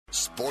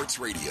Sports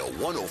Radio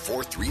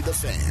 104.3 The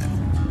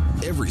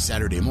Fan. Every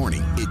Saturday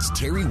morning, it's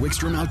Terry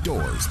Wickstrom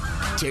Outdoors.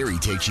 Terry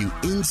takes you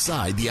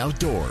inside the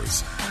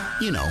outdoors.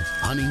 You know,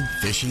 hunting,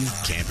 fishing,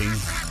 camping.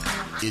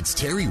 It's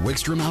Terry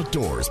Wickstrom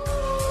Outdoors.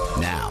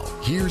 Now,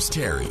 here's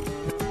Terry.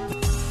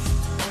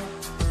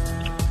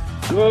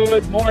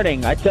 Good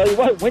morning. I tell you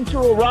what, winter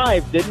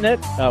arrived, didn't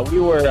it? We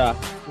were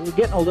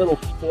getting a little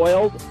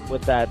spoiled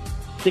with that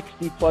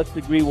 60-plus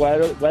degree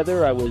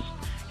weather. I was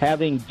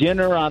having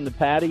dinner on the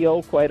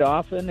patio quite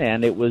often,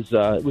 and it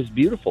was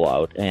beautiful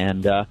out.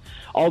 And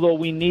although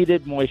we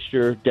needed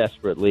moisture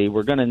desperately,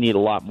 we're going to need a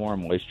lot more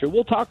moisture.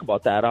 We'll talk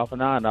about that off and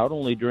on, not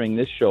only during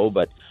this show,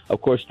 but, of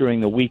course,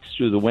 during the weeks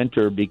through the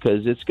winter,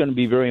 because it's going to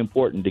be very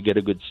important to get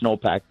a good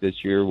snowpack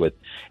this year with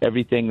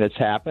everything that's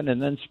happened.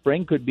 And then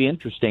spring could be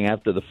interesting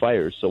after the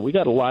fires. So we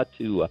got a lot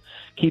to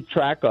keep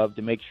track of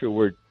to make sure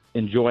we're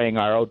enjoying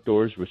our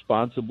outdoors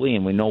responsibly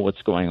and we know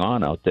what's going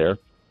on out there.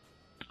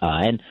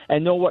 And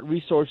know what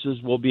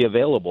resources will be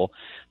available.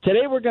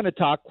 Today we're going to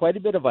talk quite a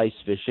bit of ice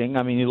fishing.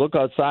 I mean, you look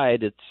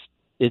outside,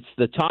 it's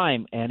the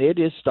time, and it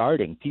is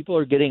starting. People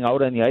are getting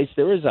out on the ice.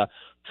 There is a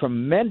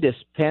tremendous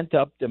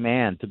pent-up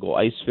demand to go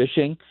ice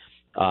fishing.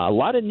 A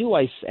lot of new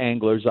ice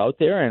anglers out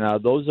there,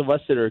 and those of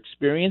us that are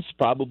experienced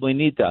probably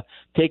need to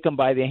take them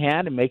by the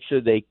hand and make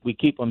sure we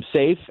keep them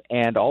safe,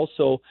 and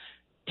also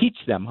teach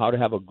them how to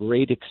have a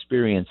great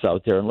experience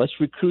out there. And let's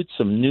recruit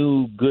some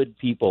new, good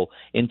people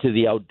into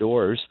the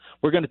outdoors.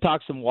 We're going to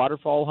talk some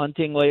waterfowl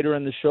hunting later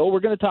in the show. We're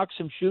going to talk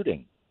some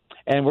shooting.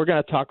 And we're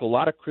going to talk a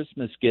lot of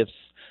Christmas gifts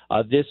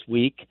this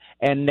week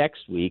and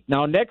next week.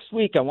 Now, next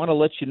week, I want to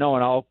let you know,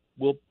 and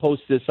we'll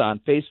post this on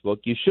Facebook.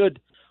 You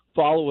should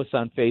follow us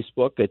on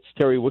Facebook. It's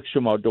Terry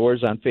Wickstrom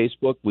Outdoors on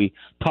Facebook. We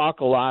talk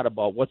a lot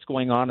about what's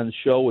going on in the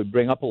show. We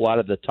bring up a lot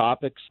of the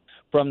topics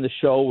from the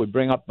show. We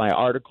bring up my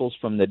articles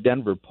from the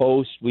Denver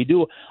Post. We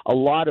do a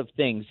lot of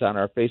things on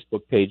our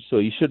Facebook page, so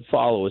you should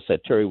follow us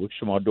at Terry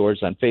Wickstrom Outdoors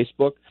on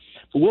Facebook.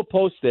 So we'll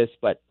post this,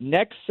 but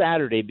next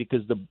Saturday,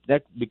 because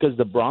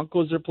the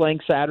Broncos are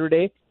playing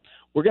Saturday,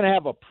 we're going to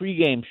have a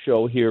pregame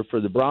show here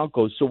for the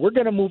Broncos. So we're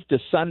going to move to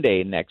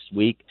Sunday next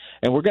week,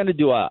 and we're going to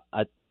do a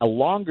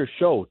longer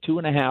show,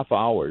 2.5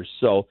 hours.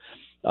 So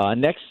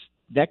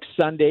next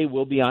Sunday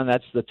we'll be on.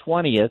 That's the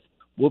 20th.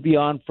 We'll be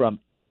on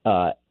from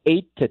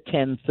 8 to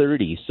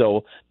 10:30.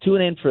 So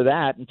tune in for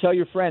that, and tell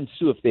your friends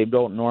too if they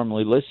don't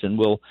normally listen.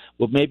 We'll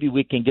maybe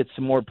we can get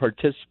some more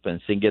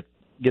participants and get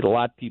a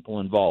lot of people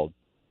involved.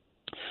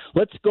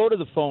 Let's go to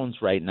the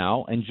phones right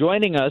now, and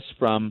joining us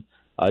from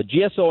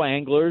GSO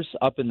Anglers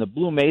up in the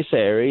Blue Mesa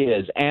area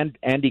is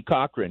Andy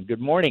Cochran.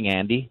 Good morning,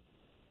 Andy.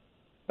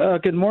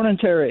 Good morning,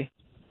 Terry.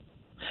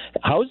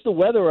 How's the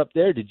weather up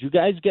there? Did you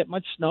guys get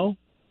much snow?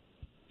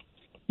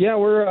 Yeah,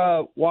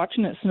 we're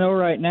watching it snow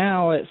right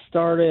now. It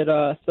started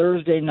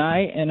Thursday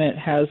night, and it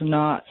has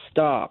not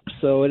stopped.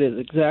 So it is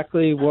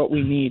exactly what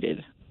we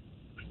needed.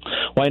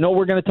 Well, I know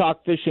we're going to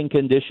talk fishing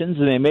conditions,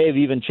 and they may have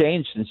even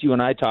changed since you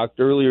and I talked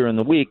earlier in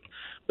the week.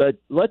 But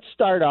let's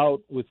start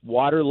out with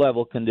water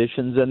level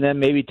conditions and then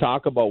maybe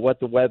talk about what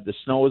the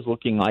snow is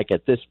looking like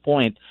at this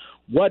point.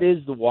 What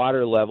is the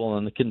water level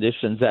and the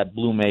conditions at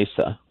Blue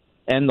Mesa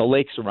and the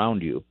lakes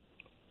around you?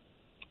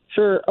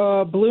 Sure.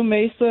 Blue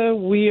Mesa,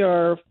 we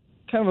are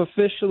kind of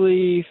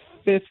officially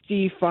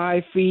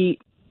 55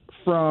 feet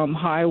from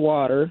high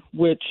water,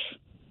 which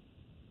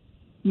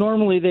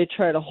normally they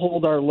try to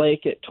hold our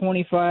lake at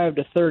 25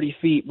 to 30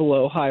 feet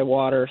below high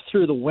water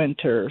through the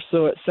winter.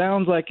 So it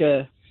sounds like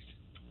a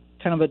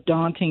kind of a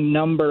daunting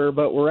number,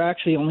 but we're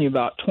actually only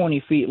about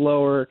 20 feet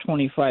lower,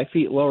 25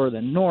 feet lower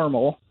than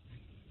normal.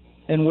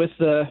 And with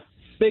the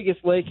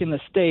biggest lake in the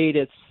state,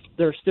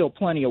 there's still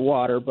plenty of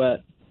water,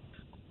 but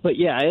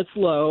yeah, it's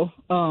low.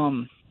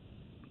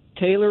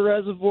 Taylor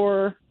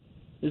Reservoir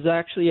is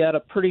actually at a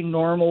pretty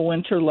normal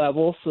winter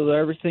level, so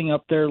everything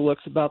up there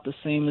looks about the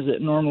same as it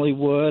normally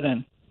would.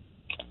 And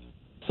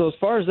so as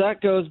far as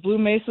that goes, Blue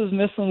Mesa's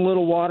missing a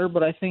little water,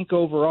 but I think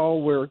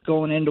overall we're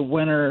going into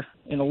winter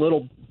in a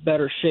little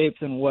better shape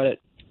than what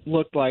it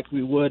looked like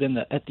we would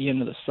at the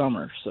end of the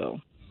summer. So,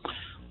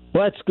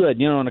 well, that's good.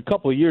 You know, and a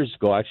couple of years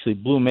ago, actually,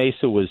 Blue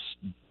Mesa was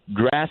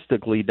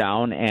drastically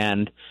down,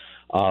 and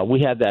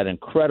we had that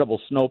incredible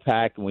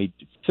snowpack, and we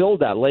filled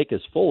that lake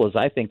as full as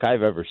I think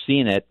I've ever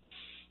seen it,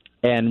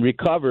 and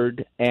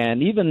recovered.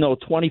 And even though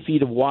 20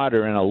 feet of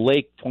water in a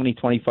lake,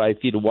 25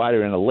 feet of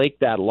water in a lake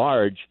that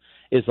large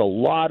is a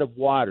lot of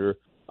water,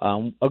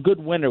 a good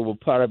winter will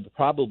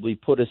probably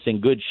put us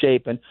in good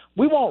shape. And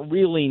we won't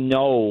really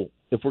know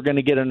if we're going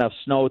to get enough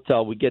snow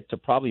till we get to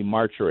probably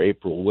March or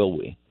April, will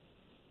we?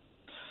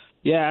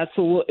 Yeah,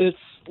 it's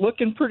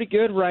looking pretty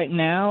good right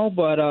now,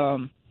 but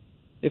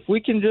if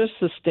we can just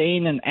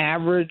sustain an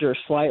average or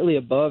slightly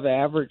above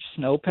average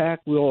snowpack,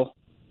 we'll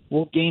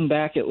gain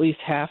back at least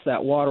half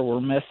that water we're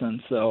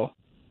missing. So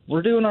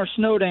we're doing our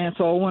snow dance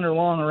all winter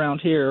long around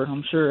here.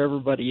 I'm sure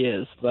everybody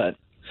is, but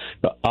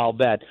I'll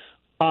bet.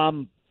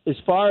 As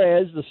far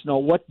as the snow,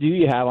 what do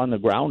you have on the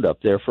ground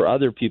up there for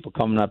other people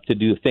coming up to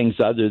do things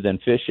other than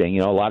fishing?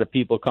 You know, a lot of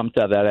people come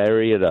to that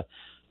area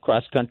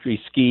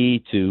cross-country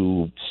ski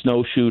to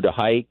snowshoe to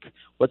hike?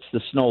 What's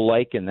the snow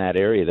like in that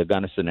area, the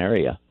Gunnison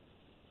area?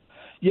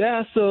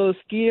 Yeah, so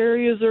ski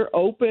areas are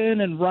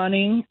open and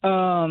running.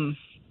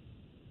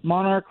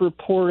 Monarch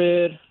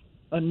reported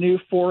a new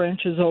 4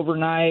 inches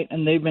overnight,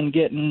 and they've been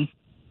getting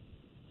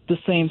the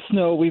same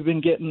snow we've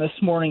been getting this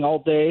morning all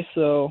day.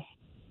 So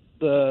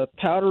the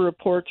powder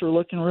reports are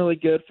looking really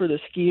good for the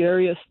ski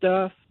area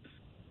stuff.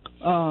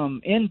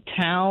 In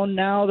town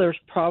now, there's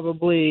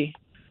probably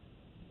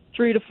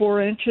 3 to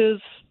 4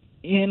 inches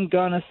in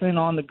Gunnison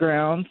on the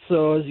ground.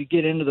 So as you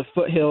get into the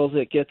foothills,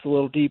 it gets a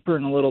little deeper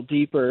and a little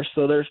deeper.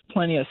 So there's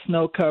plenty of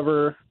snow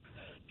cover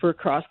for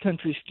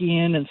cross-country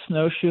skiing and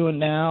snowshoeing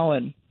now.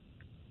 And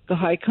the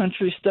high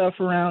country stuff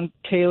around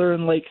Taylor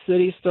and Lake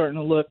City is starting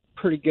to look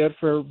pretty good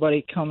for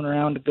everybody coming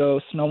around to go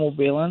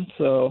snowmobiling.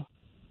 So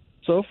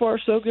far,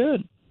 so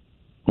good.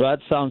 Well, that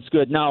sounds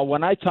good. Now,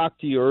 when I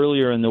talked to you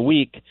earlier in the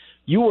week,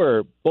 you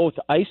were both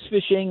ice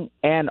fishing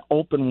and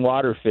open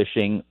water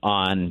fishing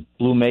on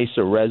Blue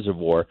Mesa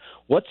Reservoir.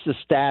 What's the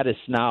status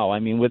now? I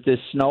mean, with this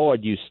snow,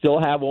 do you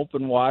still have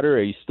open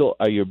water?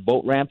 Are your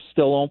boat ramps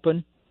still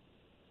open?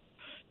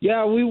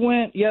 Yeah, we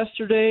went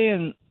yesterday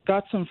and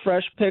got some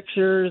fresh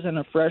pictures and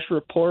a fresh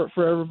report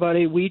for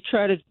everybody. We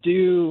try to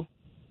do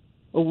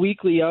a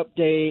weekly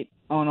update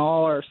on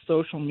all our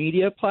social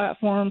media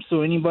platforms,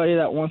 so anybody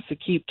that wants to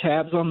keep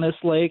tabs on this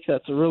lake,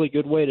 that's a really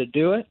good way to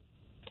do it.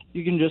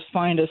 You can just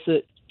find us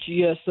at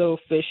GSO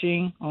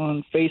Fishing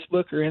on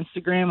Facebook or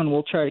Instagram, and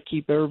we'll try to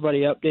keep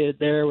everybody updated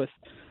there with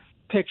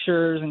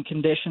pictures and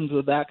conditions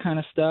with that kind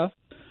of stuff.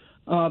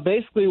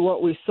 Basically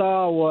what we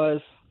saw was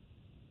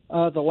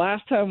the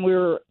last time we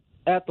were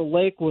at the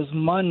lake was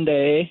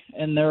Monday,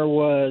 and there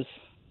was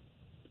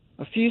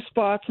a few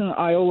spots in the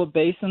Iola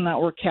Basin that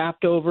were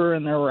capped over,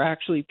 and there were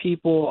actually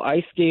people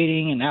ice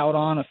skating and out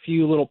on a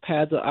few little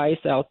pads of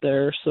ice out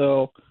there.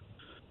 So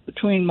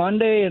between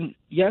Monday and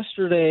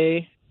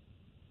yesterday,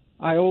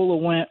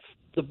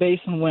 the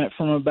basin went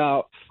from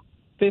about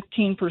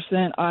 15%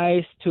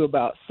 ice to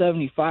about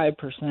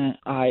 75%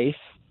 ice,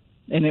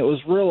 and it was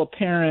real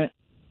apparent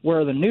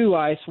where the new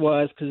ice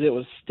was because it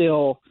was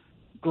still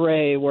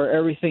gray, where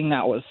everything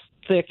that was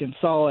thick and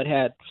solid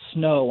had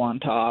snow on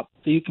top.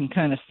 So you can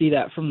kind of see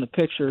that from the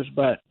pictures.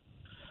 But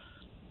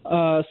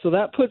so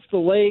that puts the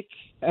lake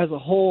as a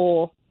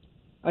whole,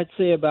 I'd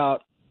say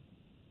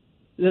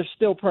there's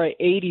still probably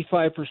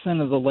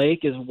 85% of the lake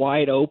is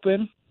wide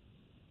open.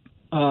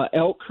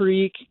 Elk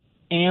Creek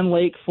and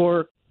Lake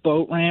Fork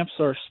boat ramps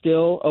are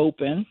still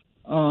open,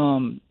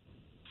 7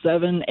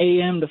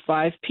 a.m. to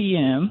 5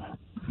 p.m.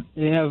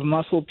 They have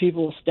muscle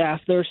people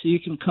staffed there so you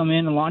can come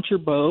in and launch your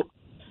boat.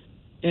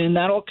 And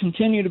that'll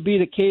continue to be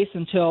the case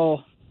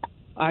until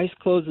ice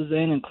closes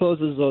in and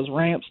closes those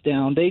ramps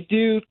down. They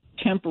do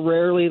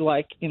temporarily,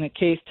 like in a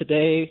case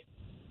today,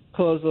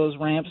 close those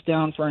ramps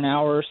down for an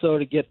hour or so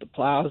to get the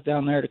plows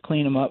down there to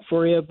clean them up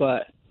for you.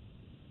 But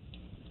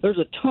there's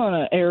a ton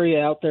of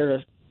area out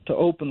there to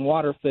open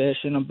water fish,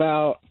 and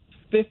about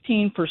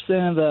 15%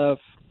 of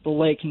the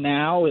lake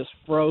now is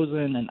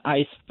frozen and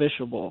ice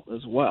fishable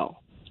as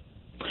well.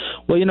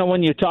 Well,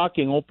 when you're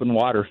talking open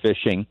water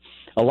fishing,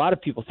 a lot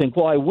of people think,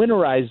 well, I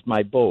winterized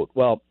my boat.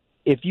 Well,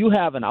 if you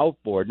have an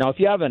outboard, now if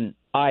you have an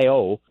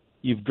IO,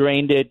 you've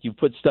drained it, you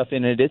put stuff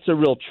in it, it's a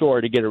real chore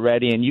to get it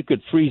ready, and you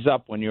could freeze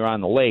up when you're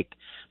on the lake.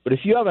 But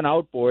if you have an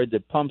outboard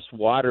that pumps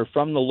water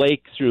from the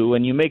lake through,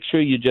 and you make sure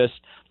you just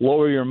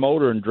lower your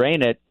motor and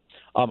drain it,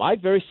 I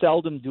very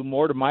seldom do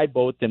more to my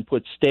boat than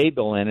put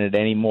stable in it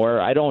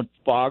anymore. I don't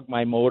fog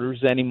my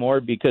motors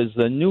anymore because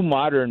the new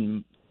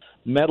modern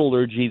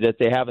metallurgy that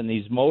they have in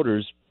these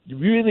motors, you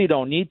really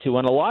don't need to.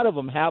 And a lot of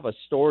them have a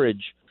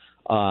storage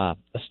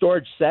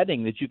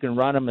setting that you can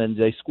run them, and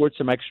they squirt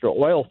some extra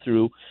oil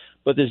through.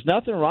 But there's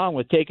nothing wrong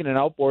with taking an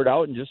outboard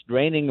out and just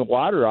draining the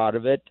water out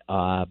of it.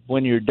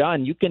 When you're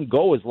done, you can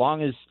go as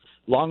long as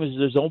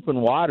there's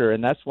open water,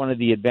 and that's one of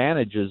the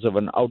advantages of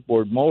an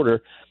outboard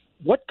motor.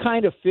 What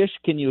kind of fish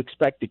can you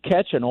expect to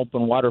catch in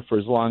open water for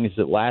as long as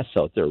it lasts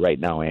out there right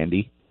now,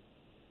 Andy?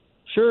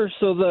 Sure.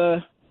 So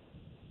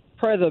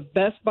probably the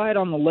best bite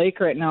on the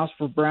lake right now is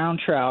for brown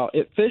trout.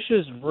 It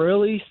fishes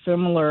really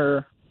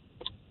similar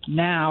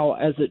now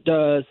as it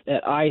does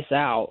at ice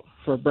out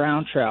for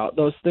brown trout.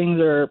 Those things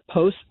are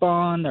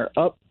post-spawn. They're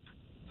up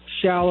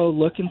shallow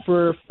looking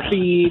for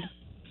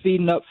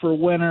feeding up for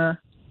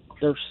winter.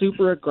 They're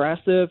super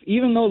aggressive.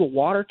 Even though the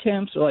water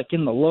temps are like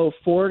in the low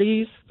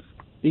 40s,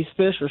 these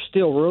fish are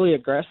still really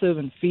aggressive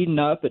and feeding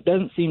up. It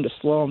doesn't seem to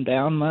slow them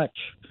down much.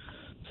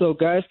 So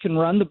guys can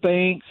run the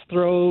banks,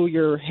 throw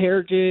your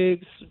hair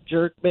jigs,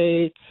 jerk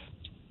baits,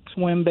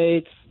 swim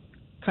baits,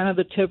 kind of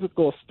the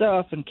typical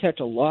stuff, and catch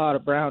a lot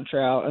of brown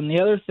trout. And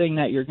the other thing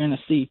that you're going to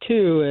see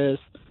too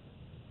is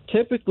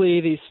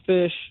typically these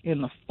fish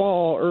in the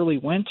fall, early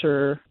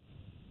winter,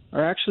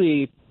 are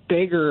actually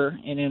bigger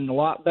and in a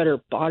lot better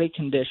body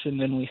condition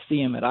than we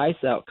see them at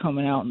ice out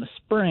coming out in the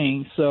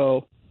spring.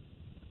 So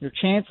your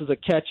chances of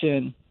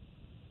catching,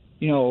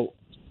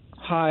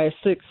 high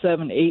 6,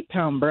 7, 8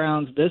 pound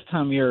browns this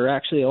time of year are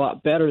actually a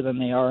lot better than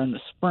they are in the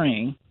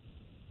spring.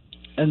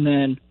 And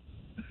then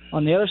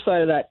on the other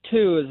side of that,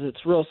 too, is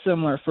it's real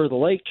similar for the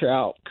lake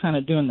trout, kind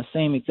of doing the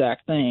same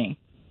exact thing.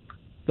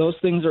 Those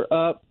things are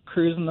up,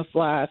 cruising the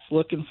flats,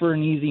 looking for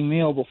an easy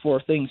meal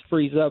before things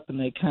freeze up and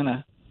they kind of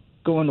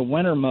go into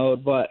winter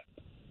mode. But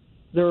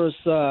there was,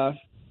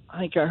 I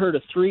think I heard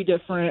of 3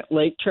 different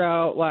lake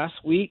trout last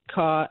week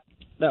caught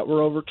that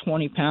were over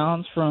 20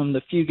 pounds from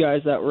the few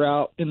guys that were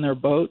out in their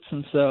boats.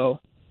 And so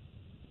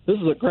this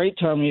is a great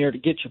time of year to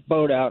get your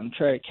boat out and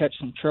try to catch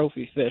some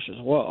trophy fish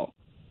as well.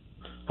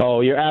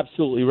 Oh, you're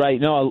absolutely right.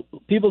 No,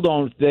 people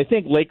don't. They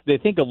think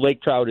of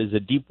lake trout as a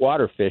deep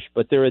water fish,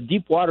 but they're a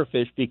deep water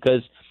fish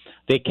because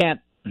they can't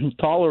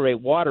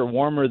tolerate water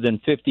warmer than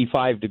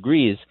 55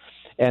 degrees,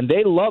 and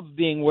they love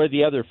being where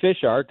the other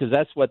fish are because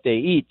that's what they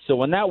eat. So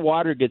when that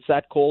water gets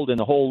that cold in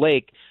the whole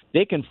lake,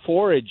 they can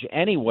forage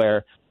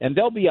anywhere, and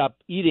they'll be up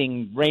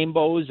eating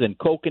rainbows and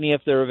kokanee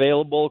if they're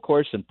available, of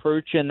course, and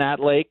perch in that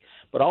lake,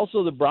 but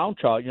also the brown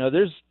trout.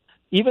 There's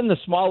even the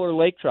smaller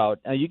lake trout.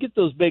 You get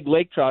those big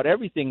lake trout,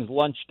 everything's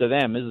lunch to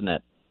them, isn't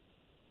it?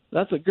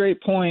 That's a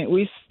great point.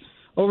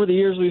 Over the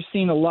years, we've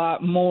seen a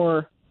lot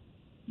more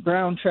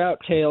brown trout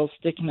tails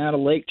sticking out of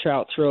lake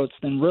trout throats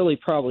than really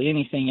probably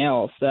anything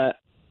else. That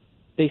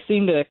they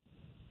seem to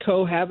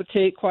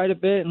cohabitate quite a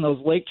bit, and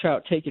those lake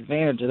trout take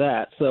advantage of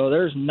that. So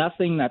there's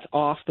nothing that's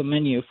off the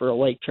menu for a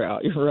lake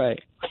trout. You're right.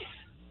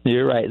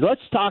 You're right.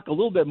 Let's talk a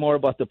little bit more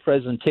about the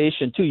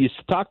presentation, too. You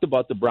talked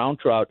about the brown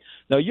trout.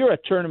 Now, you're a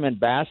tournament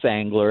bass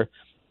angler.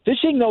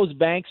 Fishing those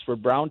banks for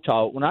brown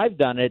trout, when I've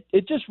done it,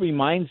 it just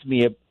reminds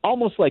me of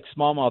almost like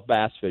smallmouth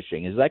bass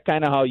fishing. Is that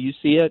kind of how you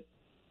see it?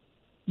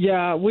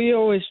 Yeah, we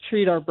always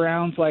treat our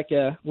browns like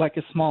a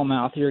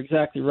smallmouth. You're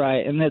exactly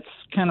right, and it's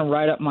kind of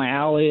right up my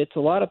alley. It's a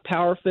lot of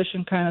power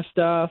fishing kind of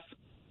stuff.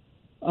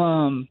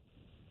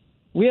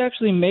 We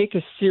actually make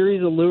a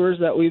series of lures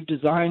that we've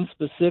designed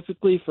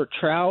specifically for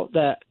trout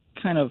that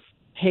kind of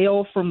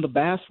hail from the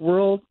bass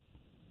world,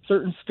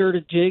 certain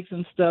skirted jigs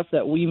and stuff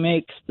that we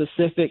make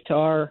specific to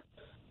our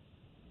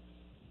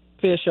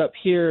fish up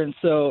here. And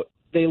so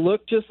they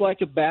look just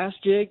like a bass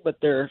jig, but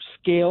they're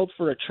scaled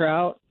for a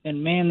trout,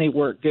 and, man, they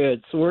work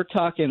good. So we're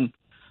talking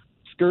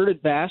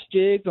skirted bass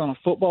jigs on a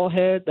football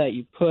head that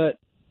you put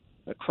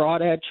a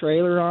crawdad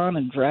trailer on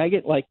and drag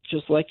it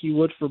just like you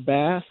would for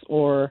bass,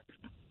 or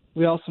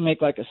we also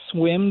make like a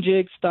swim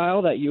jig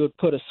style that you would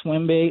put a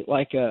swim bait,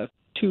 like a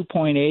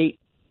 2.8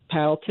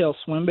 paddle tail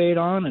swim bait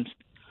on, and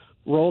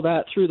roll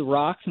that through the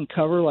rocks and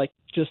cover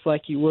just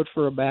like you would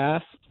for a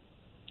bass.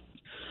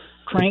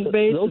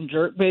 Crankbaits and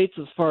jerk baits,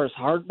 as far as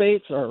hard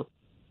baits, are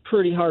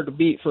pretty hard to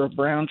beat for a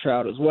brown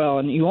trout as well.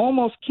 And you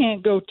almost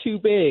can't go too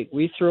big.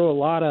 We throw a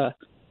lot of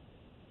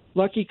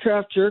Lucky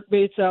Craft jerk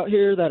baits out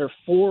here that are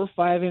 4 or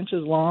 5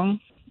 inches long,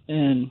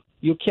 and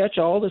you'll catch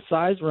all the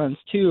size runs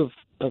too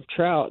of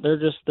trout.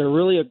 They're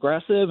really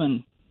aggressive,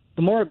 and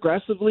the more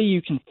aggressively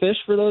you can fish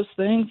for those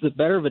things, the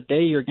better of a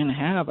day you're going to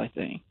have, I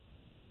think.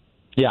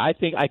 Yeah, I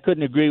think I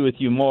couldn't agree with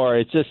you more.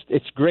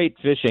 It's great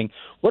fishing.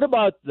 What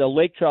about the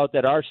lake trout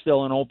that are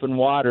still in open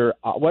water?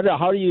 What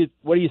are you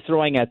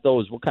throwing at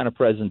those? What kind of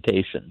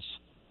presentations?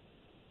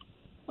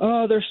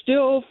 They're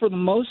still, for the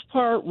most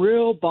part,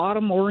 real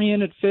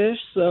bottom-oriented fish,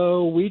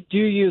 so we do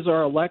use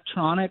our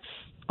electronics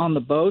on the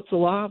boats a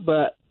lot,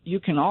 but you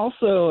can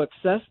also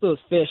access those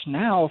fish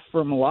now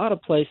from a lot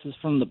of places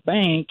from the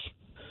bank.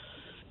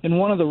 And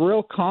one of the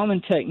real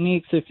common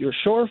techniques, if you're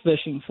shore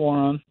fishing for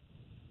them,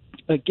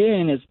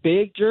 again, is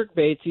big jerk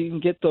baits. You can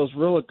get those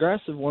real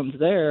aggressive ones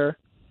there.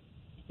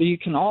 But you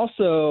can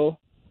also,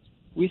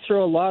 we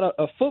throw a lot of,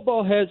 a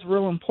football head's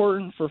real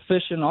important for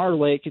fishing our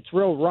lake. It's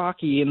real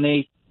rocky, and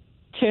they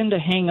tend to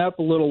hang up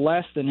a little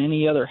less than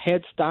any other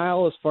head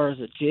style as far as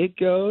a jig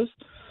goes.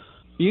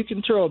 You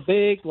can throw a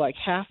big, like,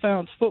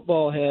 half-ounce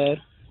football head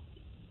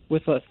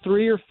with a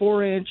 3 or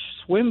 4 inch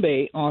swim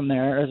bait on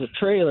there as a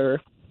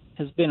trailer.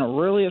 Has been a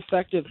really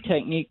effective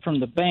technique from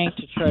the bank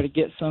to try to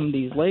get some of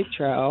these lake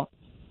trout,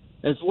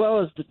 as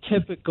well as the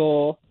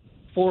typical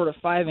 4 to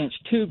 5 inch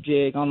tube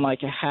jig on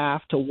like a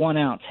half to 1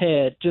 ounce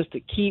head, just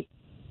to keep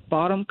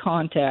bottom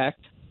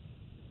contact,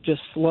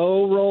 just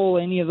slow roll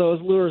any of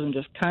those lures and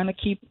just kind of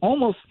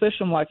almost fish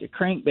them like a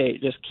crankbait.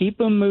 Just keep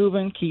them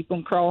moving, keep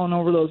them crawling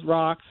over those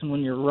rocks, and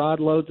when your rod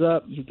loads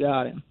up, you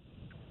got him.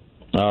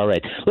 All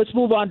right. Let's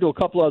move on to a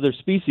couple other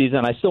species,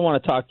 and I still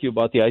want to talk to you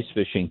about the ice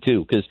fishing,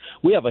 too, because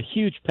we have a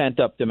huge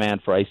pent-up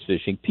demand for ice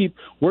fishing.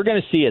 We're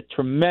going to see a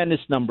tremendous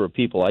number of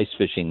people ice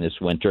fishing this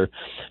winter.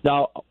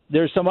 Now,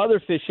 there's some other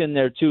fish in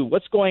there, too.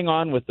 What's going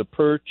on with the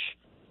perch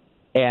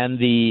and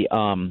the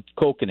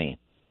kokanee?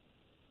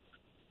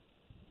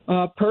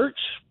 Perch,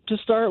 to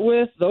start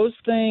with, those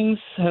things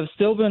have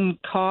still been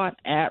caught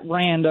at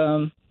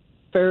random,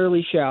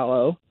 fairly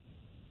shallow.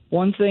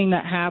 One thing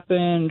that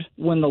happened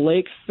when the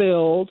lake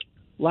filled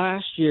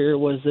last year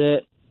was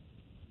it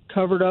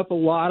covered up a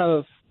lot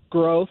of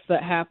growth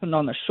that happened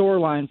on the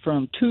shoreline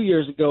from 2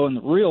 years ago in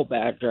the real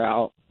bad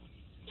drought.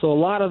 So a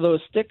lot of those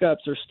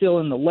stick-ups are still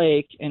in the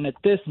lake, and at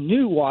this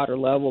new water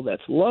level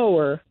that's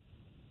lower,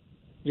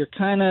 you're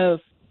kind of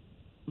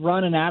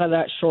running out of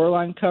that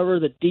shoreline cover.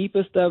 The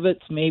deepest of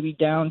it's maybe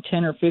down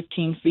 10 or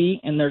 15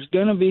 feet, and there's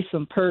going to be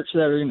some perch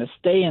that are going to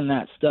stay in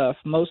that stuff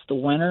most of the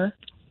winter.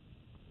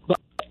 But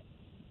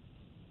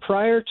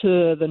prior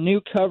to the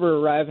new cover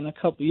arriving a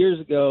couple years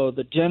ago,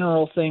 the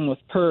general thing with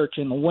perch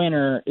in the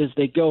winter is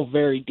they go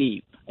very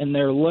deep, and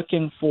they're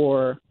looking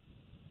for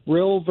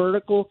real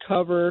vertical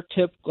cover,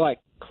 like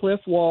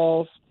cliff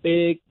walls,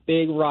 big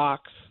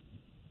rocks.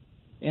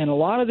 And a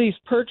lot of these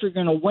perch are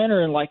going to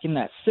winter in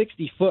that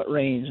 60-foot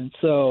range. And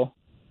so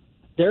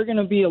they're going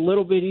to be a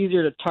little bit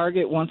easier to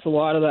target once a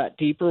lot of that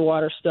deeper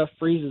water stuff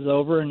freezes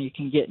over and you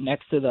can get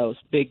next to those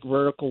big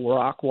vertical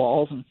rock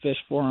walls and fish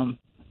for them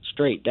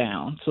straight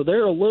down. So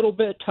they're a little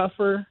bit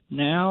tougher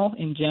now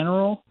in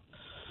general.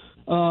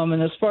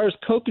 And as far as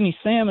kokanee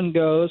salmon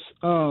goes,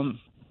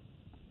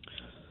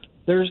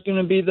 there's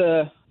going to be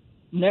the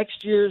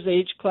next year's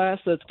age class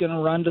that's going to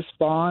run to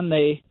spawn.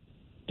 They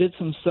did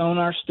some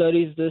sonar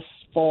studies this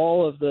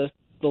fall of the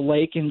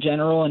lake in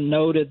general and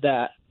noted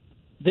that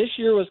this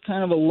year was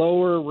kind of a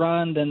lower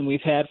run than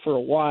we've had for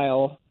a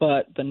while,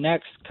 but the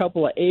next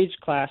couple of age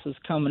classes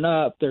coming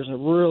up, there's a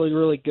really,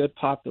 really good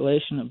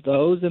population of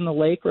those in the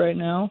lake right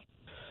now.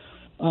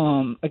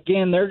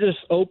 Again, they're just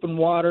open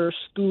water,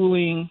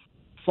 schooling,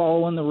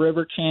 following the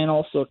river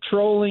channel, so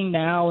trolling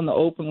now in the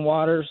open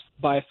water's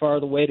by far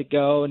the way to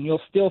go, and you'll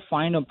still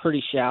find them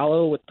pretty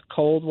shallow with the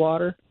cold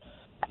water,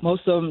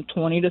 most of them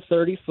 20 to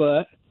 30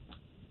 foot.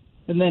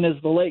 And then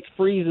as the lake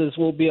freezes,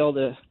 we'll be able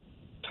to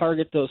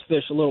target those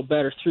fish a little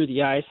better through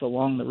the ice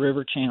along the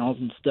river channels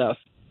and stuff.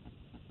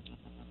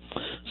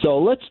 So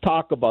let's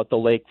talk about the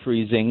lake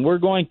freezing.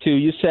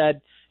 You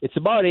said it's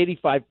about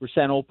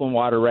 85% open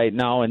water right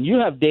now, and you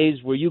have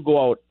days where you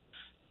go out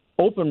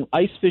open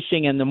ice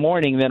fishing in the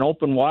morning, then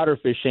open water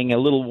fishing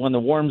when it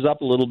warms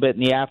up a little bit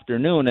in the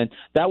afternoon, and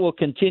that will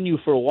continue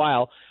for a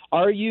while.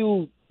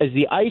 Has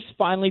the ice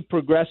finally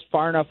progressed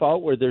far enough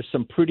out where there's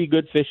some pretty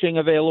good fishing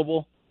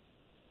available?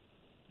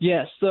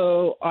 Yes,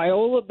 so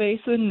Iola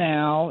Basin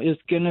now is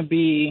going to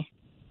be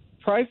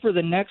probably for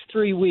the next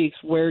 3 weeks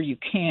where you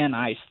can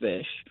ice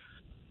fish.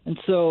 And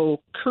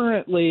so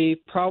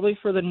currently, probably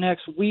for the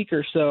next week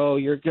or so,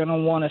 you're going to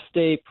want to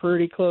stay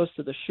pretty close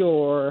to the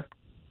shore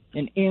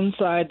and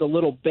inside the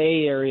little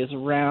bay areas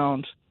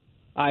around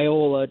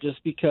Iola,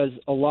 just because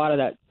a lot of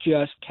that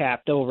just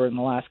capped over in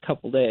the last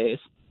couple days.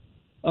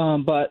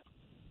 But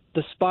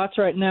the spots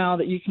right now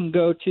that you can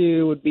go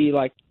to would be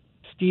like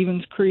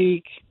Stevens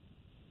Creek,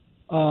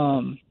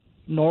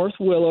 North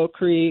Willow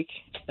Creek,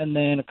 and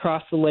then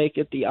across the lake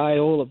at the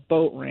Iola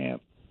boat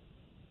ramp.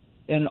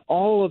 And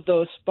all of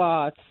those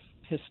spots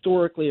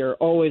historically are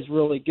always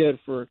really good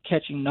for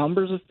catching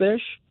numbers of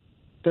fish.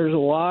 There's a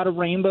lot of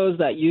rainbows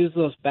that use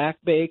those back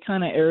bay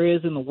kind of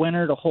areas in the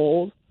winter to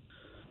hold.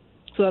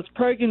 So that's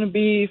probably going to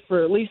be,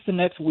 for at least the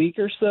next week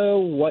or so,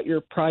 what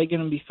you're probably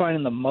going to be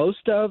finding the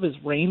most of is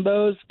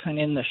rainbows, kind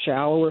of in the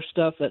shallower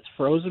stuff that's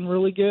frozen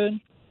really good.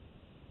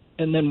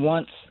 And then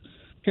once,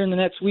 here in the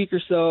next week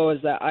or so,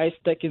 as that ice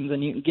thickens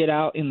and you can get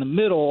out in the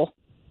middle,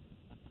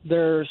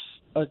 there's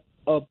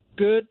a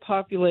good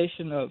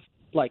population of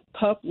like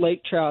pup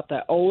lake trout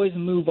that always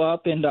move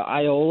up into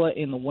Iola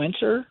in the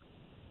winter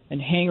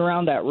and hang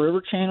around that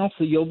river channel,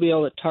 so you'll be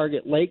able to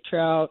target lake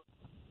trout,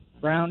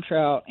 brown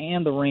trout,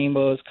 and the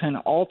rainbows kind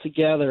of all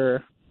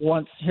together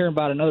here in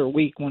about another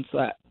week once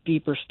that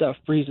deeper stuff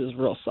freezes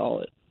real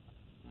solid.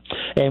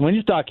 And when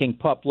you're talking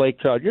pup lake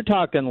trout, you're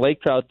talking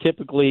lake trout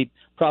typically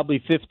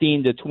probably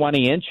 15 to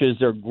 20 inches.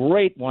 They're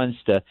great ones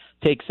to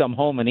take some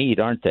home and eat,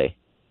 aren't they?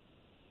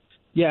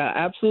 Yeah,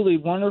 absolutely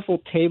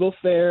wonderful table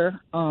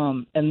fare,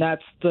 and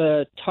that's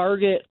the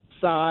target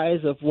size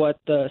of what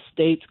the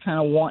state's kind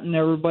of wanting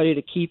everybody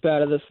to keep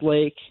out of this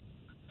lake,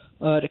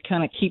 to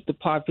kind of keep the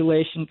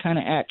population kind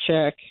of at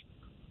check.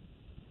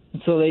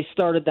 And so they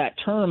started that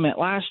tournament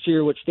last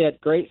year, which they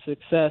had great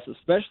success,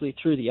 especially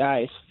through the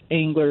ice.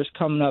 Anglers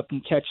coming up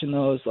and catching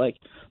those like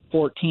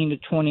 14 to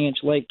 20-inch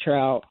lake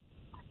trout.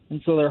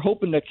 And so they're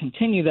hoping to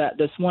continue that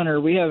this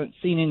winter. We haven't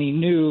seen any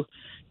new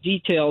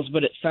details,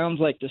 but it sounds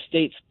like the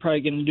state's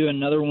probably going to do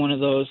another one of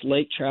those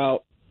lake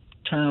trout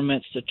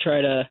tournaments to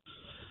try to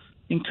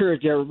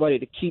encourage everybody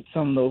to keep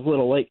some of those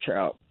little lake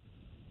trout.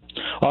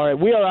 All right,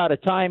 we are out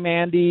of time,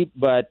 Andy,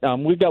 but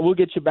we'll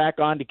get you back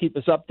on to keep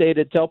us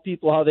updated. Tell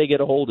people how they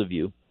get a hold of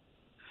you.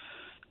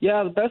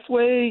 Yeah, the best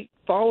way,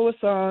 follow us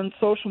on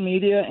social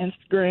media,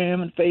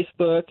 Instagram and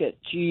Facebook at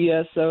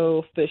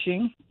GSO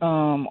Fishing,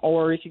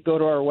 or you could go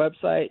to our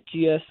website,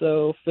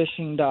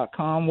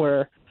 gsofishing.com,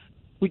 where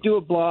we do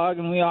a blog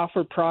and we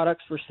offer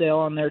products for sale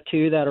on there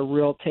too that are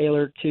real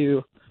tailored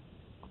to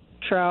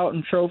trout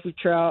and trophy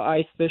trout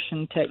ice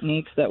fishing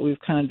techniques that we've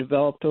kind of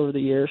developed over the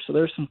years. So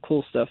there's some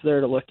cool stuff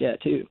there to look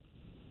at too.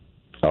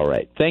 All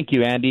right. Thank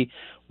you, Andy.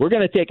 We're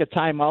going to take a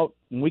time out.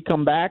 When we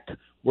come back,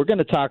 we're going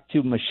to talk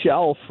to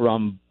Michelle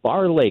from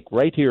Bar Lake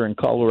right here in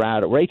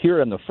Colorado, right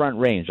here in the Front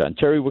Range on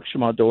Terry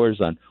Wickstrom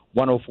Outdoors on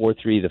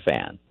 104.3 The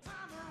Fan.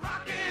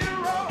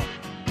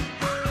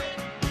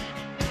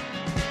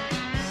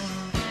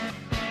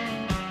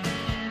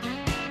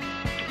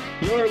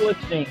 You're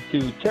listening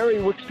to Terry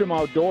Wickstrom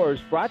Outdoors,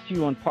 brought to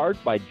you in part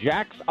by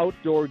Jack's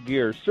Outdoor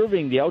Gear,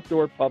 serving the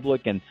outdoor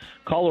public in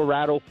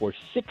Colorado for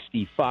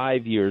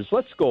 65 years.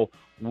 Let's go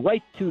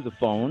right to the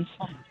phones.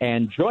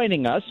 And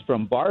joining us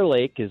from Bar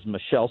Lake is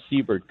Michelle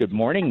Siebert. Good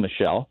morning,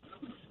 Michelle.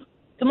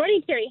 Good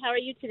morning, Terry. How are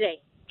you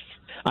today?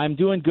 I'm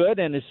doing good,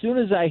 and as soon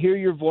as I hear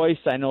your voice,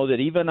 I know that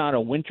even on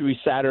a wintry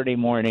Saturday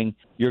morning,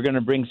 you're going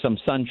to bring some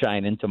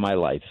sunshine into my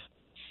life.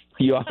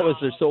 You always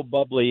are so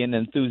bubbly and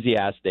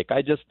enthusiastic.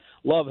 I just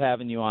love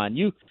having you on.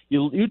 You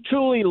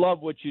truly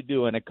love what you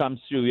do, and it comes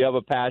through. You have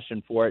a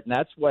passion for it, and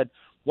that's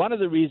one of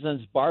the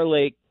reasons Bar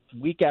Lake,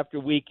 week after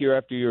week, year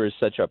after year, is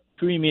such a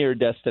premier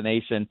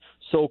destination,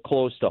 so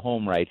close to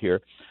home right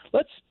here.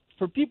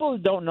 For people who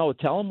don't know,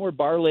 tell them where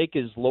Bar Lake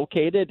is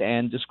located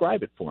and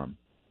describe it for them.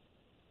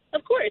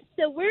 Of course.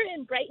 So we're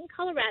in Brighton,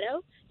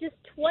 Colorado, just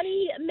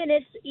 20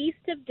 minutes east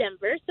of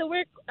Denver. So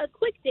we're a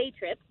quick day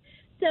trip.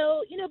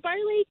 So, Bar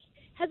Lake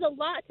has a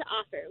lot to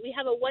offer. We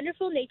have a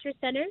wonderful nature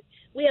center.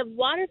 We have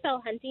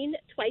waterfowl hunting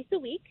twice a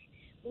week.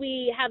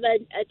 We have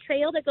a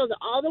trail that goes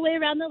all the way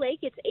around the lake.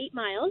 It's 8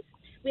 miles.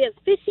 We have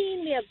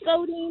fishing. We have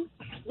boating.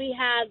 We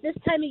have, this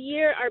time of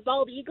year, our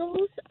bald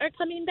eagles are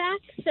coming back.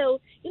 So,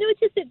 it's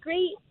just a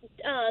great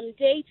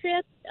day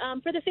trip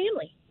for the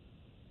family.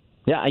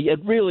 Yeah, it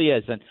really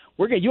is. And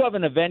you have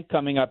an event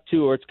coming up,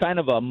 too, or it's kind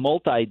of a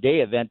multi-day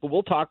event, but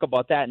we'll talk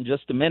about that in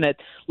just a minute.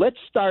 Let's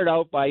start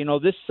out by,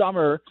 this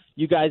summer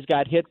you guys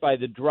got hit by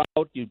the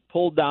drought. You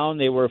pulled down.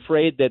 They were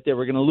afraid that they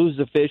were going to lose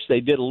the fish.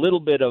 They did a little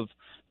bit of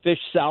fish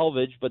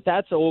salvage, but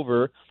that's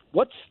over.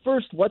 What's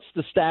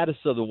the status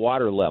of the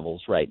water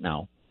levels right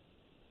now?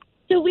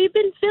 So we've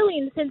been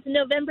filling since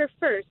November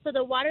 1st, so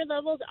the water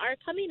levels are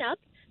coming up,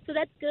 so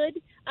that's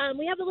good.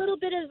 We have a little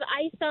bit of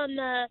ice on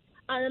the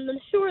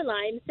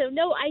shoreline, so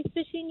no ice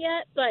fishing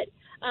yet, but,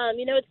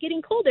 it's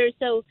getting colder,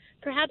 so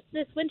perhaps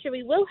this winter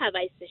we will have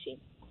ice fishing.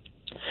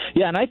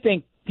 Yeah, and I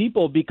think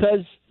people,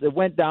 because it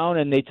went down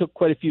and they took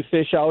quite a few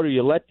fish out, or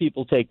you let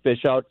people take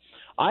fish out,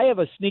 I have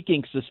a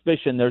sneaking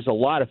suspicion there's a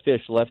lot of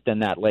fish left in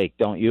that lake,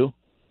 don't you?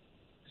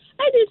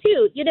 I do,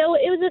 too. It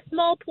was a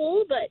small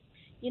pool, but,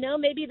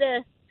 maybe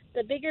the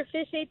bigger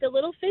fish ate the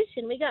little fish,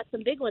 and we got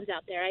some big ones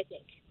out there, I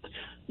think.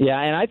 Yeah,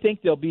 and I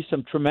think there'll be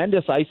some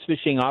tremendous ice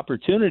fishing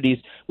opportunities.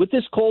 With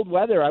this cold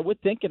weather, I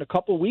would think in a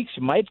couple of weeks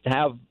you might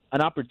have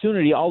an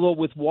opportunity, although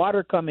with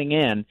water coming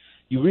in,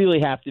 you really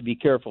have to be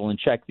careful and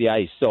check the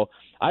ice. So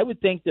I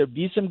would think there'd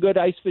be some good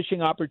ice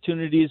fishing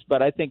opportunities,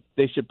 but I think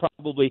they should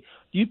probably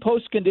 – do you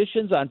post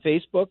conditions on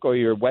Facebook or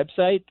your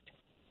website?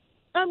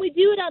 We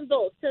do it on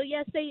both. So,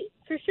 yes,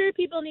 for sure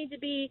people need to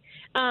be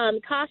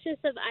cautious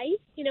of ice.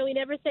 We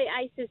never say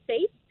ice is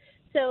safe.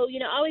 So,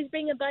 always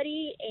bring a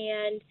buddy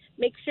and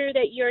make sure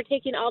that you're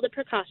taking all the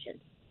precautions.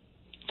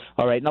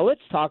 All right. Now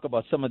let's talk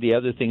about some of the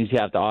other things you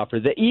have to offer.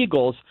 The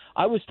eagles,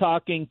 I was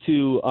talking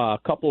to a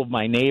couple of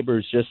my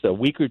neighbors just a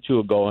week or two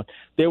ago, and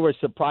they were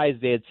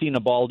surprised they had seen a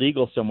bald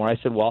eagle somewhere. I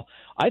said, well,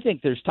 I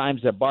think there's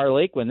times at Bar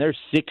Lake when there's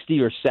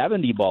 60 or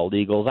 70 bald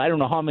eagles. I don't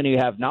know how many you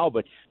have now,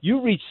 but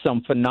you reach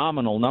some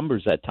phenomenal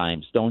numbers at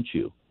times, don't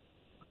you?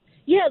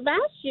 Yeah,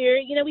 last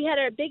year, we had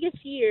our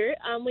biggest year.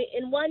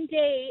 In one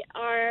day,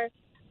 our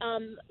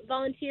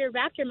volunteer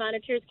raptor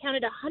monitors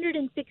counted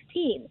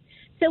 116.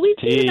 So we've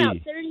seen about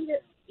 30.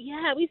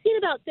 We've seen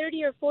about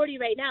 30 or 40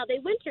 right now. They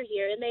winter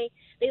here, and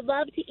they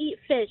love to eat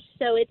fish.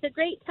 So it's a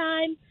great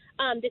time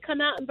to come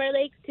out in Bar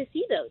Lake to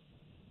see those.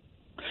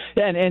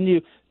 Yeah,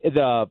 and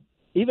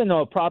even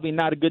though probably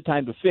not a good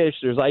time to fish,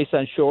 there's ice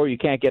on shore. You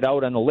can't get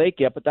out on the lake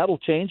yet, but that'll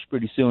change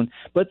pretty soon.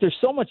 But there's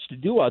so much to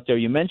do out there.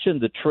 You mentioned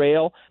the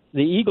trail,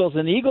 the eagles,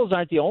 and the eagles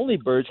aren't the only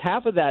birds.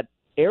 Half of that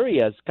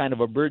area is kind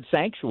of a bird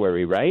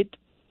sanctuary, right?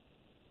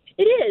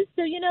 It is.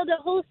 So, the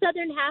whole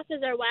southern half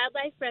is our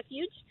wildlife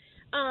refuge.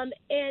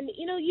 And,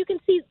 you can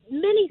see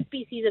many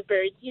species of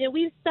birds.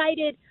 We've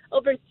cited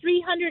over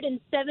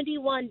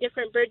 371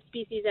 different bird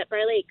species at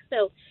Bar Lake.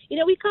 So,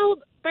 we call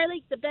Bar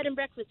Lake the bed and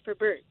breakfast for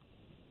birds.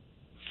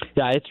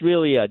 Yeah, it's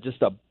really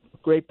just a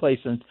great place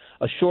and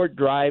a short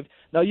drive.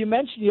 Now, you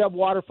mentioned you have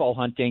waterfowl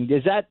hunting.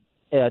 Is that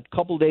a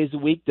couple days a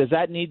week? Does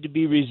that need to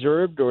be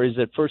reserved, or is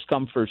it first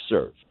come, first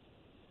serve?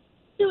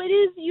 So it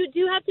is. You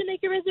do have to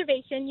make a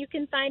reservation. You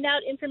can find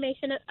out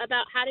information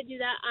about how to do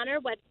that on our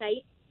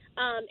website.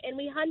 And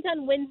we hunt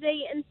on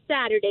Wednesday and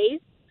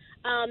Saturdays.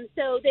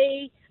 So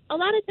a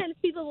lot of times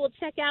people will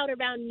check out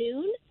around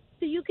noon.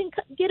 So you can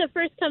get a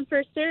first come,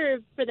 first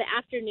serve for the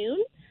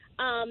afternoon.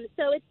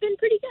 So it's been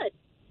pretty good.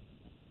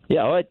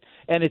 Yeah,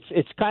 and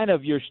it's kind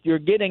of you're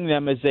getting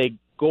them as they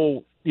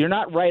go. You're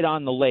not right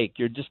on the lake.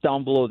 You're just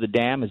down below the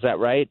dam. Is that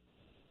right?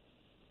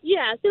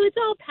 Yeah. So it's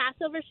all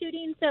passover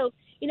shooting. So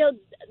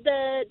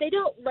they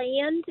don't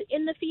land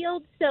in the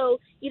field, so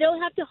you don't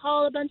have to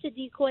haul a bunch of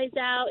decoys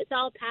out. It's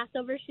all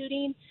passover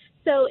shooting.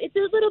 So it's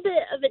a little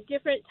bit of a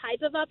different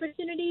type of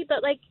opportunity,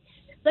 but like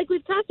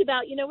we've talked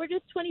about, we're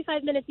just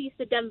 25 minutes east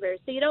of Denver,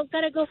 so you don't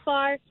got to go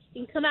far.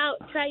 You can come out,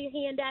 try your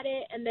hand at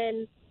it, and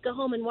then go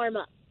home and warm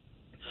up.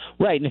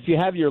 Right, and if you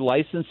have your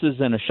licenses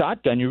and a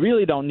shotgun, you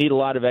really don't need a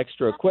lot of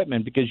extra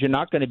equipment because you're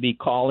not going to be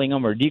calling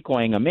them or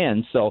decoying them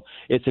in. So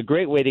it's a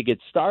great way to get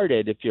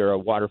started if you're a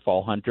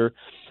waterfowl hunter.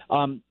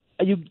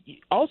 You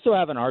also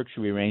have an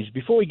archery range.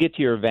 Before we get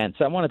to your events,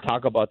 I want to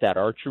talk about that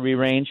archery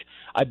range.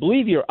 I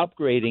believe you're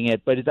upgrading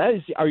it, but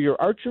are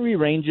your archery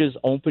ranges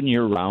open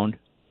year-round?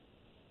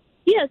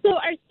 Yeah, so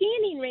our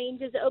standing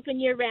range is open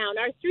year-round.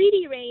 Our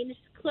 3D range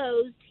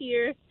closed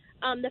here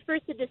the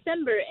 1st of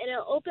December, and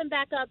it'll open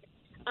back up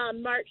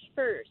March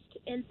 1st.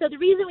 And so the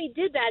reason we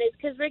did that is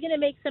because we're going to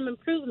make some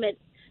improvements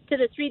to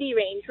the 3D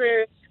range.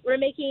 We're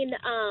making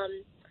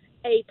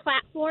a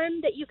platform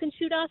that you can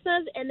shoot off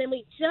of, and then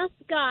we just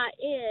got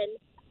in,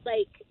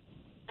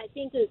 I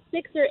think it was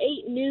 6 or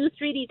 8 new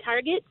 3D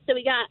targets. So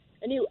we got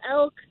a new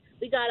elk,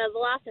 we got a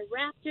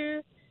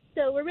velociraptor.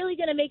 So we're really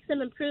going to make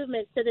some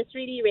improvements to the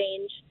 3D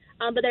range,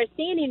 but our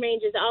standing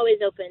range is always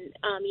open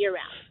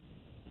year-round.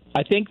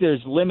 I think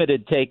there's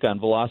limited take on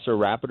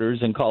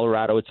velociraptors in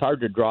Colorado. It's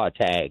hard to draw a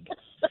tag.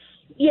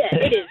 Yeah,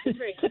 it is. It's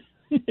very hard.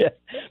 Yeah.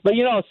 But,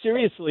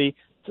 seriously,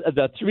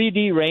 the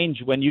 3D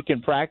range, when you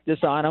can practice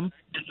on them,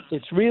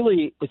 it's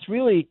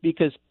really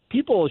because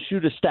people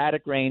shoot a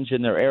static range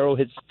and their arrow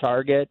hits the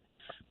target.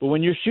 But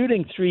when you're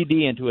shooting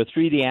 3D into a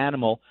 3D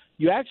animal,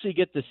 you actually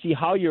get to see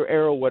how your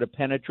arrow would have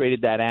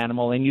penetrated that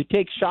animal, and you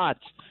take shots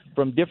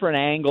from different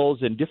angles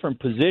and different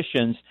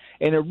positions,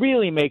 and it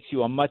really makes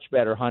you a much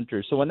better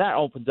hunter. So when that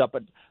opens up,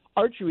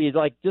 archery is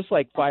just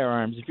like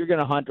firearms. If you're going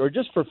to hunt or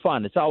just for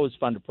fun, it's always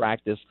fun to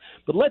practice.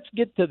 But let's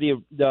get to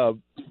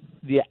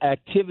the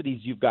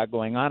activities you've got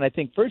going on. I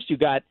think first you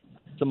got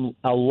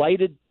a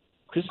lighted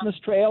Christmas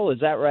trail. Is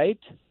that right?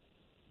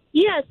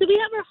 Yeah, so we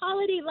have our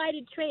holiday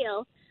lighted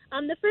trail.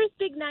 The first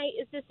big night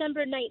is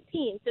December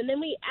 19th, and then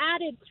we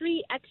added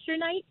 3 extra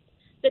nights,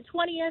 the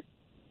 20th,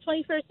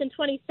 21st, and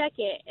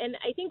 22nd. And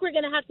I think we're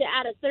going to have to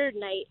add a third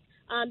night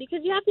because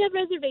you have to have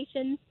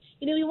reservations.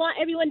 We want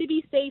everyone to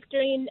be safe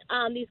during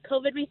these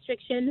COVID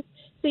restrictions.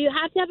 So you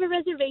have to have a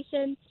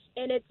reservation,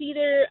 and it's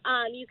either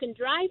you can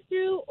drive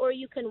through or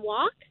you can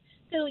walk.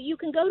 So you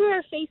can go to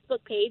our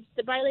Facebook page,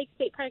 the Barr Lake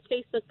State Park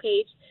Facebook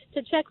page,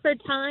 to check for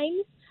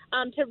times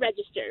to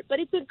register. But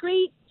it's a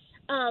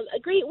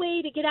great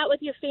way to get out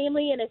with your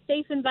family in a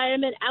safe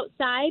environment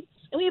outside.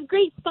 And we have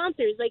great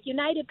sponsors like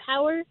United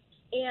Power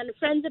and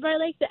Friends of Barr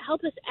Lake that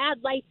help us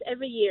add lights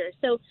every year.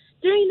 So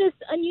during this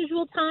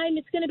unusual time,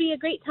 it's going to be a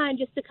great time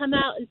just to come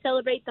out and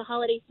celebrate the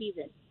holiday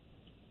season.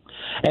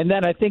 And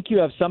then I think you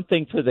have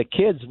something for the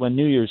kids when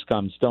New Year's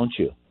comes, don't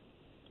you?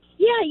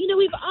 Yeah,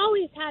 we've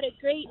always had a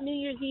great New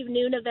Year's Eve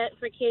noon event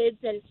for kids,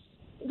 and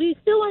we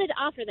still wanted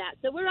to offer that.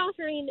 So we're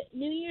offering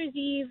New Year's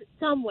Eve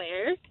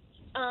somewhere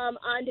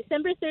on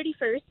December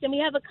 31st, and we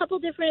have a couple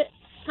different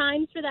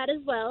times for that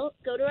as well.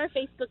 Go to our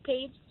Facebook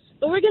page.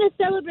 But we're going to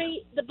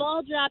celebrate the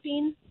ball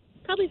dropping,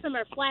 probably from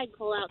our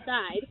flagpole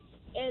outside,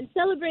 and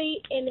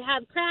celebrate and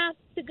have crafts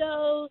to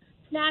go,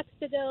 snacks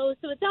to go.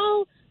 So it's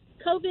all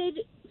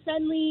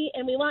COVID-friendly,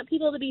 and we want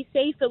people to be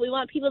safe, but we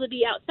want people to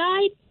be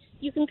outside.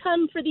 You can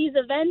come for these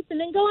events and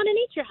then go on a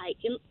nature hike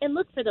and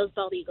look for those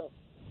bald eagles.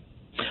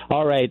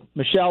 All right,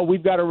 Michelle,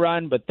 we've got to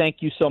run, but thank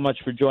you so much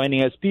for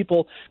joining us.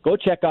 People, go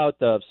check out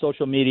the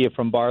social media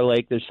from Barr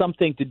Lake. There's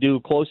something to do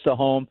close to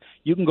home.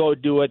 You can go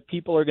do it.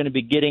 People are going to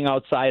be getting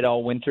outside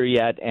all winter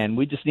yet, and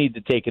we just need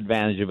to take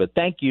advantage of it.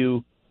 Thank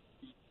you.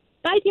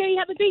 Bye, Terry.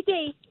 Have a great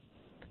day.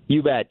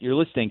 You bet. You're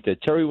listening to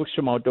Terry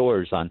Wickstrom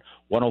Outdoors on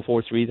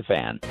 104.3 The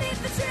Fan.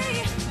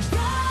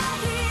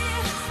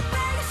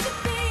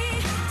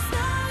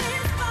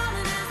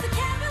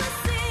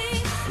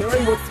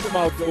 Terry Wickstrom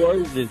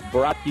Outdoors is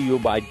brought to you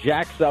by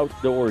Jack's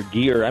Outdoor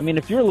Gear. I mean,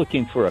 if you're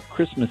looking for a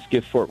Christmas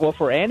gift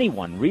for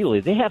anyone, really,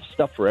 they have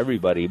stuff for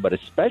everybody, but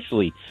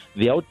especially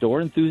the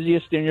outdoor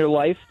enthusiast in your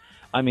life.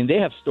 I mean, they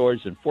have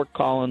stores in Fort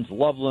Collins,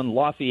 Loveland,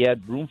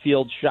 Lafayette,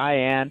 Broomfield,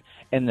 Cheyenne,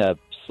 and the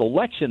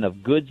selection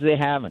of goods they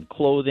have and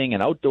clothing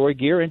and outdoor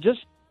gear and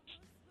just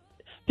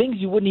things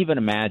you wouldn't even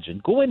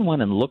imagine. Go in one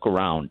and look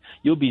around.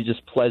 You'll be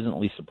just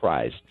pleasantly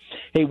surprised.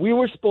 Hey, we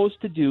were supposed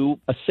to do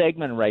a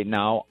segment right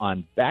now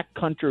on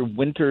backcountry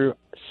winter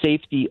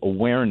safety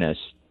awareness.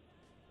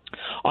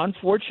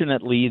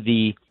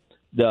 Unfortunately,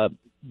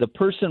 the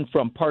person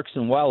from Parks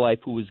and Wildlife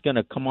who was going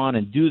to come on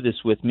and do this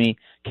with me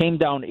came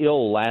down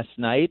ill last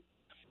night.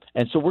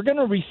 And so we're going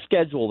to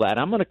reschedule that.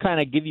 I'm going to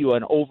kind of give you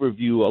an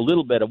overview, a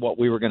little bit of what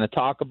we were going to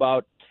talk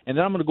about, and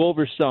then I'm going to go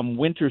over some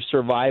winter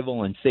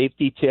survival and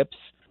safety tips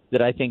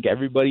that I think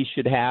everybody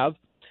should have.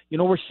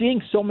 We're seeing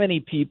so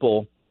many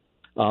people.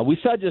 We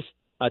saw just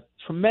a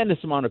tremendous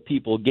amount of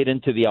people get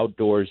into the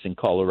outdoors in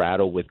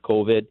Colorado with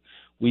COVID.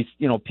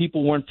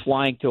 People weren't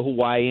flying to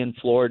Hawaii and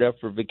Florida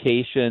for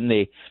vacation.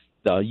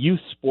 The youth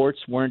sports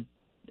weren't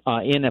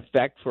in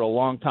effect for a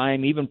long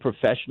time. Even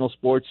professional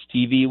sports,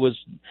 TV was,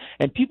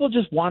 and people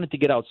just wanted to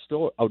get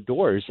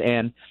outdoors,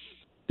 and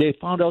they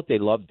found out they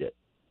loved it.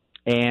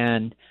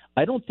 And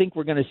I don't think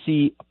we're going to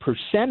see,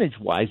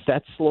 percentage-wise,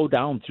 that slow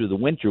down through the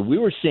winter. We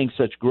were seeing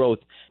such growth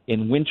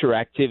in winter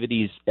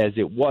activities as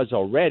it was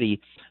already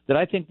that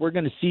I think we're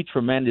going to see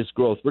tremendous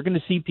growth. We're going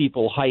to see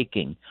people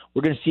hiking.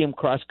 We're going to see them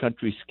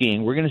cross-country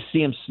skiing. We're going to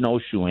see them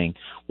snowshoeing.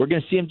 We're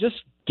going to see them just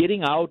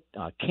getting out,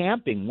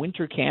 camping,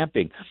 winter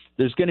camping.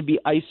 There's going to be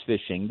ice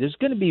fishing. There's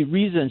going to be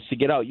reasons to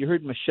get out. You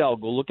heard Michelle,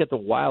 go look at the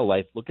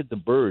wildlife, look at the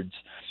birds.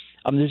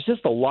 There's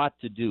just a lot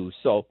to do.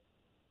 So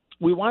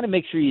we want to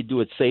make sure you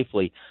do it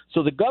safely.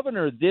 So the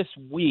governor this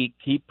week,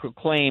 he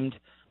proclaimed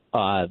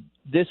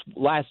this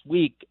last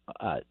week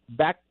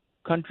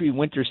Backcountry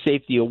Winter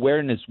Safety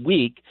Awareness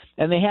Week,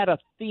 and they had a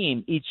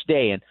theme each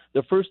day. And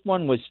the first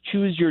one was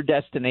choose your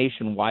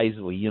destination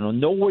wisely.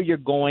 Know where you're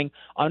going,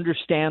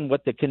 understand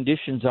what the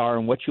conditions are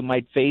and what you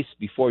might face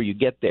before you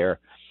get there.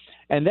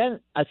 And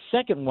then a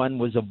second one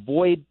was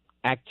avoid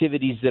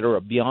activities that are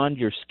beyond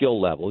your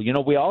skill level.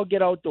 We all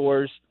get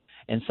outdoors,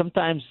 and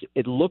sometimes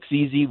it looks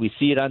easy. We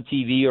see it on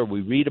TV or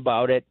we read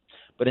about it.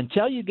 But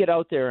until you get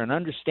out there and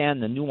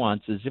understand the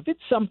nuances, if it's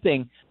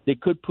something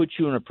that could put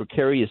you in a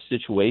precarious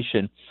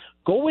situation,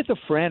 go with a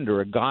friend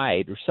or a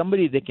guide or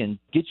somebody that can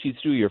get you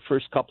through your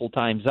first couple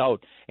times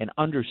out and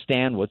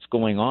understand what's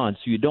going on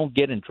so you don't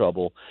get in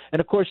trouble. And,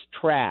 of course,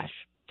 trash.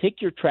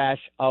 Take your trash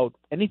out.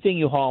 Anything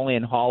you haul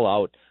in, haul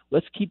out.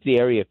 Let's keep the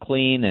area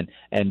clean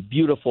and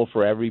beautiful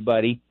for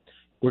everybody.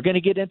 We're going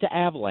to get into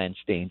avalanche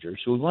danger,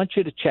 so we want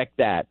you to check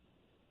that.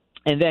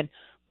 And then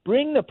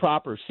bring the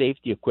proper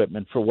safety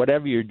equipment for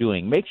whatever you're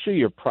doing. Make sure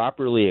you're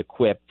properly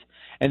equipped.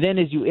 And then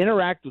as you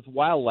interact with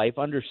wildlife,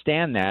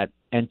 understand that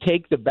and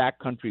take the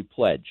Backcountry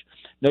Pledge.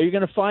 Now, you're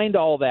going to find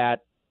all that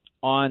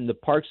on the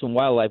Parks and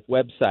Wildlife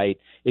website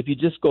if you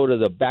just go to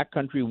the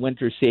Backcountry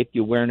Winter Safety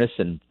Awareness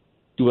and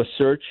do a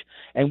search.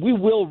 And we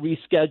will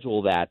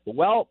reschedule that. But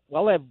while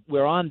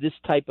we're on this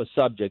type of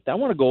subject, I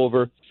want to go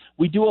over,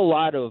 we do a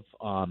lot of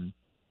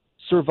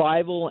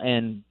survival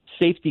and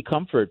safety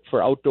comfort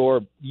for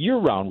outdoor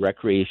year-round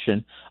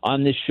recreation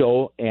on this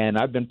show, and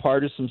I've been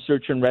part of some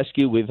search and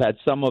rescue. We've had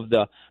some of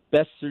the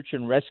best search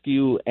and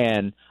rescue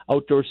and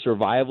outdoor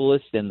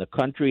survivalists in the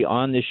country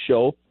on this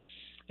show,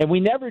 and we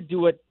never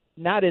do it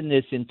not in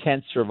this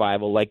intense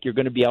survival, like you're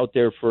going to be out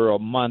there for a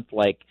month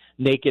like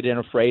Naked and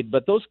Afraid,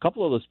 but those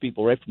couple of those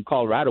people right from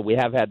Colorado, we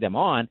have had them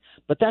on,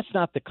 but that's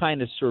not the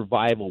kind of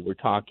survival we're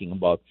talking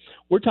about.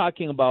 We're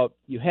talking about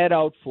you head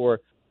out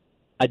for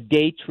a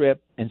day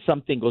trip and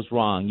something goes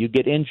wrong, you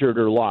get injured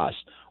or lost,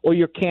 or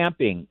you're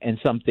camping and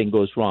something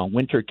goes wrong,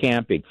 winter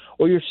camping,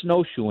 or you're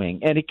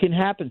snowshoeing, and it can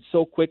happen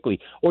so quickly,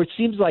 or it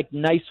seems like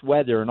nice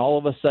weather and all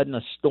of a sudden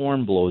a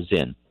storm blows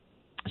in.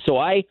 So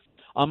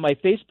on my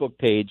Facebook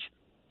page,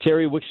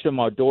 Terry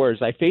Wickstrom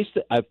Outdoors,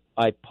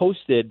 I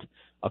posted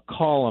a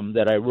column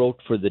that I wrote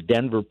for the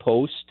Denver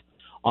Post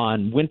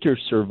on winter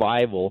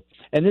survival,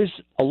 and there's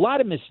a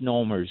lot of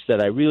misnomers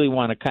that I really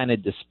want to kind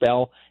of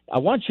dispel. I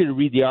want you to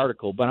read the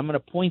article, but I'm going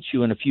to point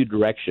you in a few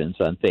directions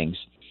on things.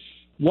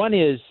 One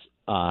is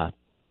I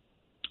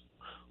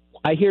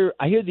hear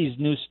these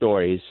news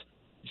stories.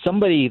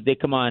 They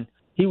come on,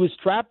 he was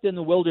trapped in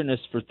the wilderness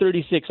for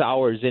 36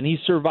 hours and he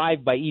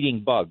survived by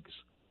eating bugs.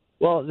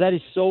 Well, that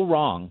is so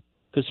wrong,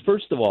 because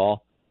first of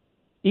all,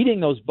 eating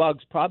those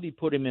bugs probably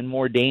put him in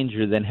more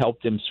danger than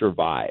helped him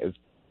survive.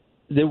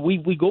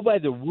 We go by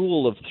the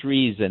rule of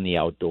threes in the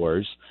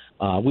outdoors,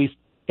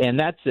 and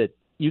that's it.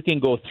 You can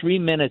go 3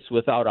 minutes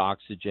without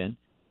oxygen,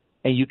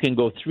 and you can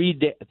go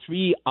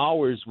 3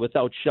 hours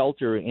without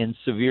shelter in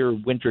severe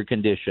winter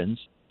conditions.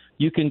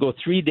 You can go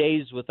 3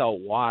 days without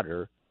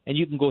water, and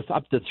you can go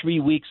up to 3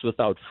 weeks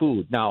without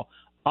food. Now,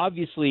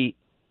 obviously,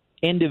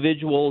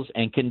 individuals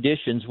and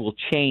conditions will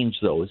change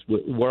those.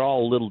 We're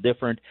all a little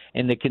different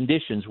in the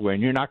conditions we're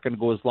in. You're not going to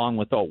go as long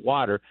without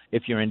water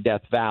if you're in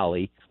Death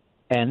Valley.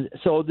 And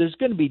so there's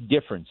going to be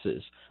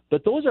differences.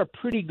 But those are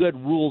pretty good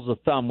rules of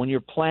thumb when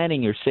you're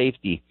planning your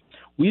safety.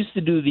 We used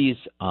to do these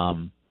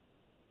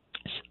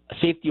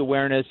safety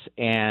awareness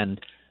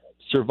and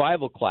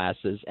survival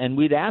classes, and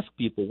we'd ask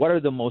people, what are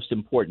the most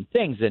important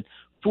things? And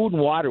food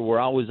and water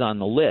were always on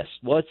the list.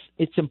 Well,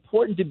 it's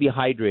important to be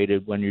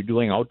hydrated when you're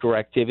doing outdoor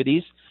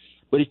activities,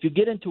 but if you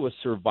get into a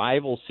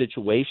survival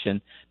situation,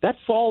 that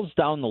falls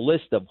down the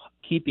list of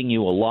keeping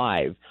you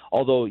alive,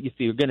 although if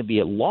you're going to be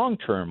a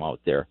long-term out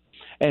there.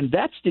 And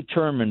that's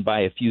determined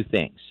by a few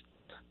things.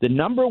 The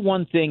number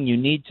one thing you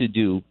need to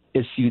do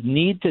is you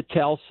need to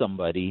tell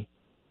somebody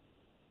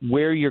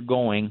where you're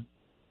going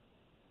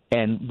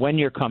and when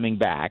you're coming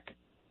back.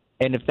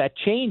 And if that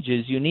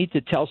changes, you need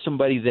to tell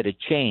somebody that it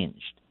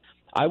changed.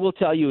 I will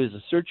tell you as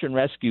a search and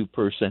rescue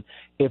person,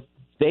 if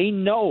they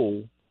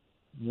know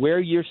where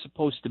you're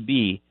supposed to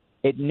be,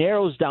 it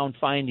narrows down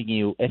finding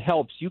you. It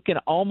helps. You can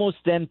almost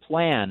then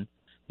plan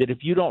that if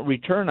you don't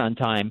return on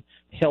time,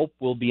 help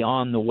will be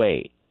on the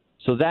way.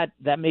 So that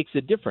makes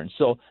a difference.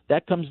 So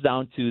that comes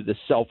down to the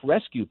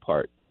self-rescue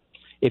part.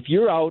 If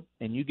you're out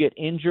and you get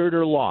injured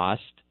or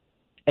lost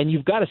and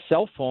you've got a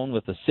cell phone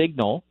with a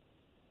signal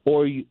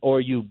or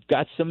you've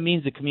got some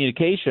means of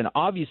communication,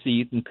 obviously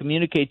you can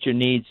communicate your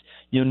needs.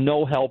 You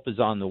know help is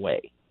on the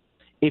way.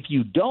 If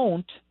you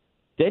don't,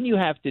 then you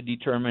have to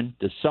determine,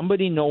 does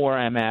somebody know where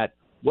I'm at?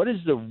 What is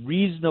the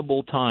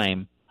reasonable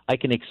time I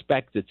can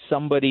expect that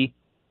somebody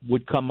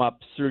would come up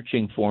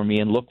searching for me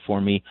and look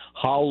for me?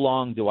 How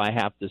long do I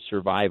have to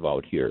survive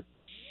out here?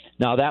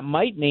 Now, that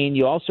might mean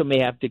you also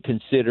may have to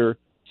consider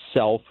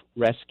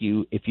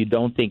self-rescue if you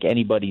don't think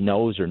anybody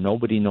knows or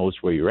nobody knows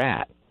where you're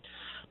at.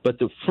 But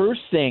the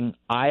first thing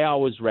I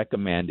always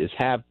recommend is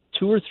have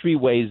 2 or 3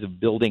 ways of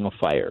building a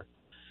fire.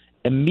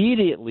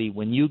 Immediately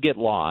when you get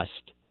lost,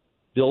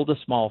 build a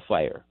small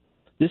fire.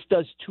 This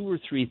does 2 or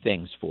 3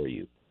 things for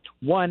you.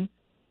 One,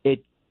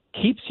 it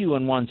keeps you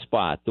in one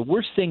spot. The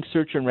worst thing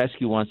search and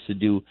rescue wants to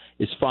do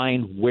is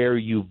find where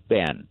you've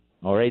been.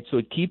 All right, so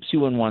it keeps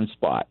you in one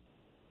spot.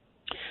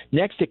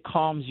 Next, it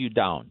calms you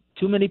down.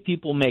 Too many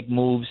people make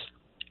moves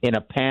in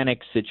a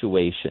panic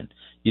situation.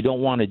 You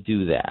don't want to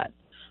do that.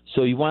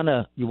 So you want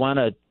to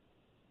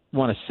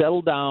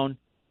settle down.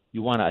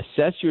 You want to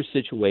assess your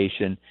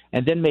situation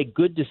and then make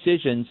good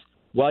decisions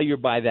while you're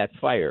by that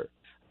fire.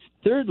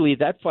 Thirdly,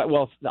 that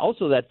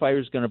fire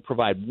is going to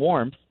provide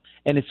warmth,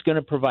 and it's going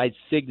to provide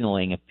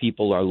signaling if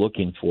people are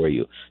looking for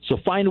you. So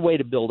find a way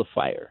to build a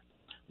fire.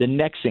 The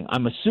next thing,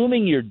 I'm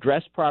assuming you're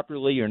dressed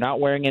properly, you're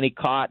not wearing any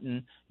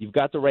cotton, you've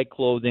got the right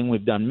clothing.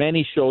 We've done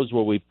many shows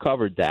where we've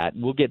covered that,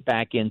 and we'll get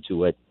back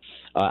into it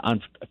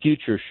on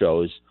future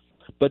shows.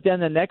 But then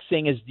the next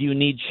thing is, do you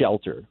need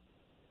shelter?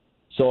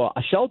 So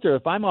a shelter,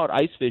 if I'm out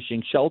ice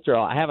fishing,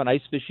 I have an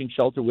ice fishing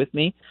shelter with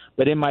me,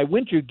 but in my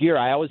winter gear,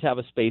 I always have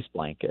a space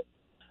blanket.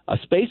 A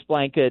space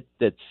blanket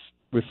that's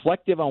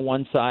reflective on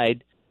one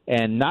side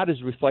and not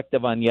as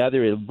reflective on the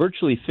other. It'll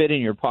virtually fit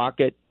in your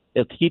pocket.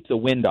 It'll keep the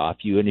wind off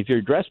you. And if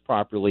you're dressed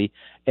properly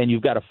and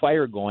you've got a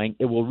fire going,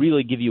 it will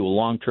really give you a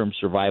long-term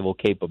survival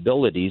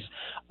capabilities.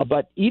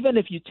 But even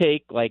if you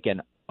take like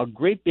a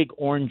great big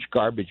orange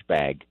garbage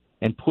bag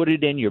and put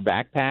it in your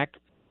backpack,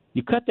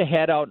 you cut the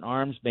head out and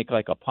arms, make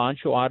like a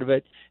poncho out of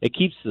it. It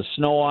keeps the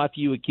snow off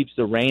you. It keeps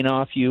the rain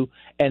off you.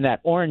 And that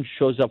orange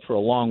shows up for a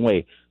long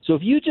way. So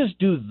if you just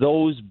do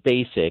those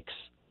basics,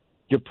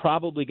 you're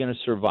probably going to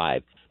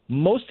survive.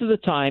 Most of the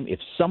time, if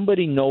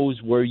somebody knows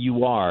where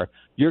you are,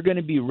 you're going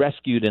to be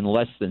rescued in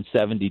less than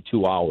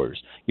 72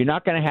 hours. You're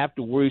not going to have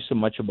to worry so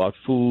much about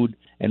food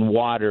and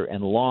water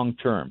and long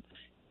term.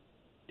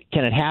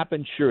 Can it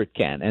happen? Sure it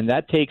can. And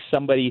that takes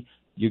somebody,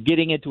 you're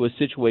getting into a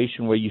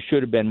situation where you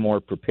should have been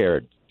more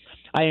prepared.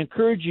 I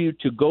encourage you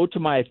to go to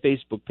my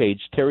Facebook page,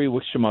 Terry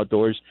Wickstrom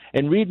Outdoors,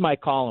 and read my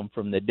column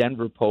from the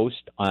Denver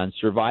Post on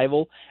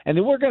survival. And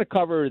then we're going to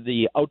cover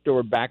the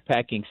outdoor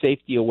backpacking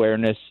safety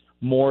awareness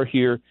more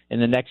here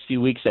in the next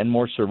few weeks and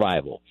more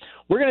survival.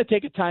 We're going to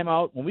take a time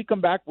out. When we come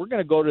back, we're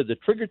going to go to the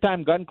Trigger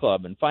Time Gun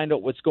Club and find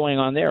out what's going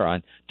on there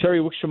on Terry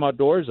Wickstrom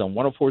Outdoors on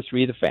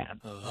 104.3 The Fan.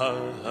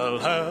 I'll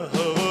have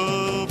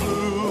a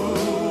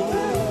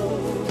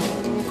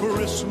blue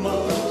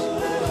Christmas.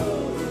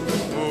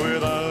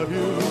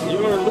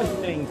 You're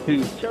listening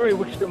to Terry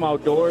Wickstrom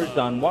Outdoors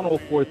on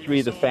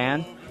 104.3 The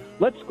Fan.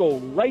 Let's go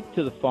right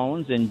to the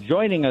phones, and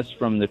joining us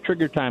from the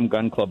Trigger Time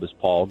Gun Club is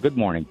Paul. Good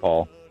morning,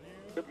 Paul.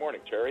 Good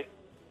morning, Terry.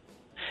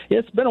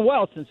 It's been a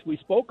while since we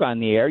spoke on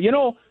the air.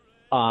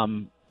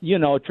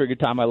 Trigger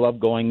Time, I love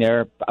going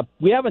there.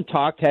 We haven't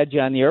had you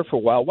on the air for a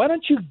while. Why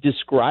don't you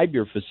describe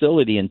your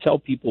facility and tell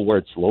people where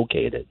it's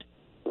located?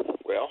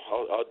 Well,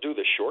 I'll do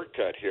the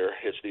shortcut here.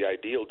 It's the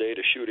ideal day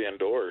to shoot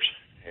indoors.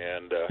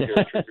 And here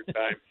at Trigger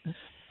Time,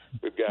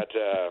 we've got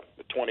a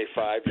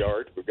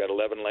 25-yard. We've got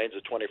 11 lanes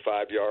of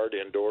 25-yard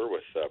indoor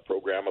with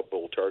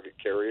programmable target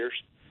carriers.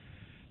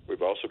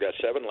 We've also got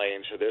 7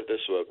 lanes. This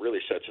is what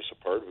really sets us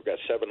apart. We've got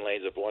 7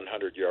 lanes of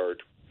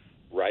 100-yard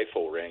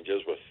rifle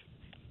ranges with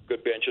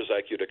good benches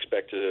like you'd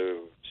expect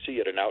to see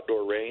at an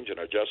outdoor range and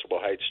adjustable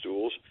height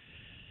stools.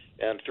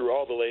 And through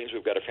all the lanes,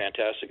 we've got a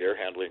fantastic air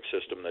handling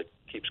system that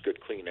keeps good,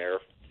 clean air.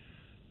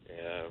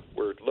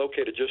 We're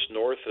located just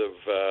north of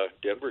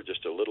Denver,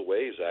 just a little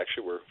ways,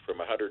 actually. We're from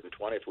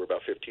 120th. We're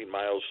about 15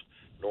 miles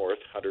north.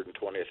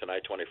 120th and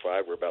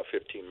I-25, we're about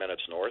 15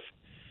 minutes north,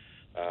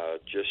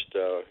 just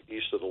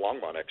east of the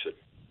Longmont exit.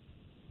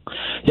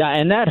 Yeah,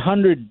 and that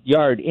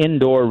 100-yard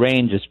indoor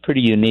range is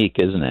pretty unique,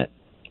 isn't it?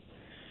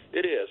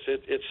 It is.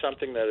 It's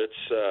something that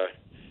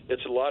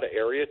it's a lot of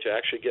area to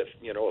actually get,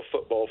 a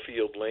football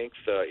field length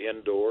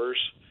indoors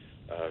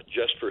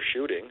just for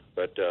shooting,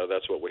 but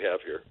that's what we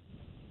have here.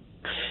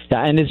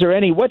 Yeah, and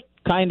what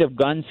kind of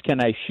guns can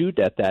I shoot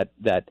at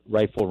that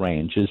rifle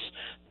range? Is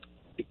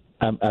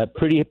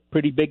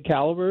pretty big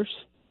calibers?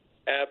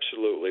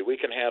 Absolutely. We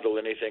can handle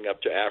anything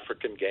up to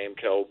African game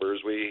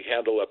calibers. We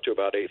handle up to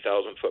about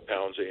 8,000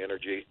 foot-pounds of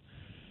energy.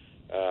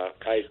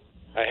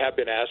 I have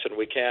been asked, and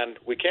we can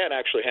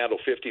actually handle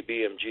 50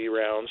 BMG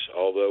rounds,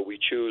 although we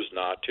choose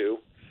not to.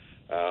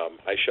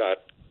 I shot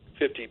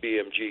 50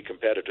 BMG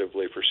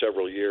competitively for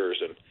several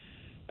years, and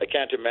I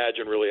can't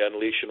imagine really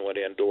unleashing one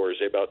indoors.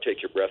 They about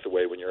take your breath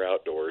away when you're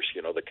outdoors.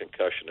 The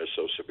concussion is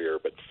so severe.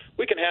 But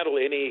we can handle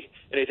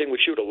anything. We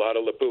shoot a lot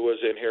of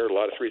Lapuas in here, a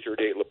lot of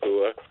 338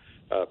 Lapua.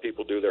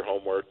 People do their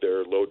homework,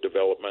 their load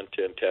development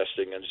and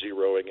testing and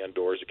zeroing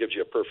indoors. It gives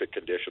you a perfect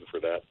condition for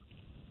that.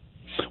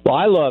 Well,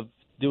 I love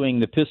doing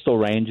the pistol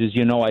range. As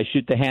you know, I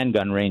shoot the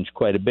handgun range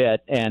quite a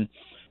bit, and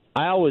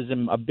I always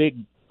am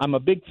I'm a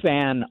big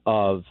fan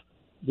of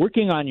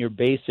working on your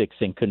basics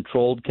in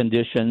controlled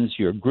conditions,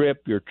 your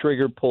grip, your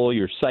trigger pull,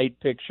 your sight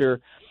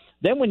picture.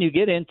 Then when you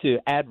get into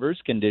adverse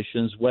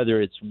conditions,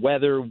 whether it's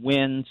weather,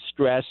 wind,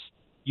 stress,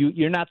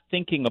 you're not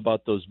thinking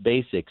about those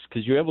basics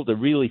because you're able to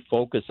really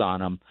focus on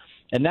them.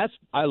 And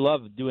I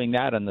love doing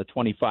that on the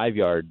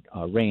 25-yard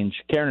range.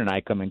 Karen and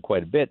I come in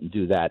quite a bit and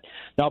do that.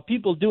 Now,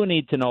 people do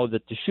need to know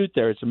that to shoot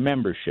there, it's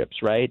memberships,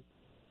 right?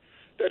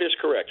 That is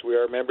correct. We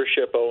are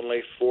membership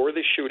only for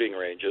the shooting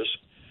ranges.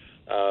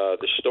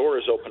 The store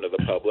is open to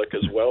the public,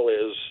 as well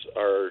as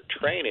our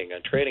training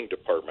and training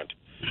department.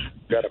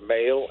 We've got a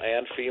male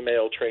and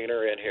female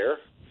trainer in here,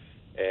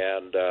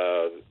 and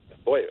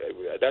boy,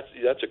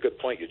 that's a good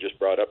point you just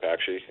brought up.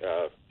 Actually,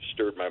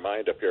 stirred my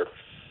mind up here.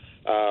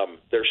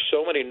 There's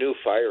so many new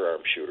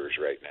firearm shooters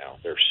right now.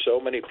 There's so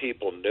many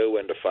people new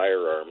into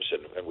firearms,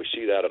 and we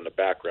see that on the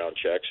background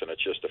checks, and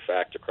it's just a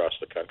fact across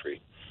the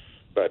country.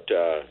 But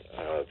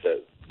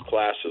the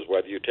classes,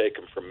 whether you take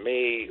them from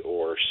me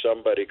or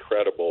somebody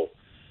credible,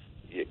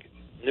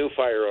 new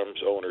firearms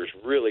owners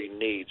really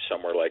need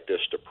somewhere like this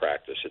to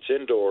practice. It's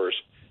indoors.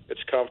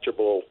 It's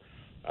comfortable.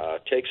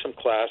 Take some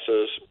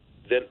classes,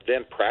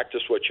 then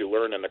practice what you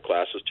learn in the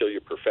classes till you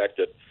perfect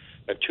it.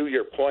 And to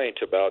your point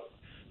about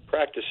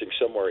practicing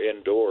somewhere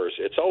indoors,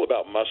 it's all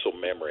about muscle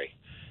memory.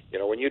 You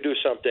know, when you do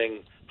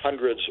something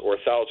hundreds or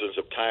thousands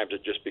of times,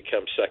 it just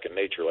becomes second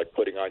nature, like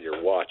putting on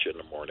your watch in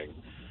the morning.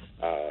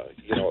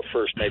 You know, at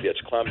first maybe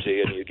it's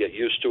clumsy and you get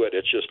used to it.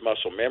 It's just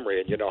muscle memory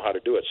and you know how to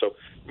do it. So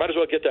you might as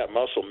well get that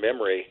muscle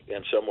memory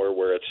in somewhere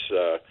where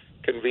it's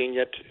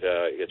convenient,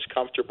 it's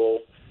comfortable,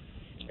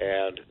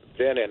 and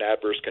then in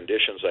adverse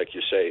conditions, like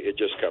you say, it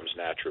just comes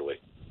naturally.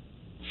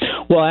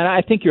 Well, and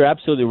I think you're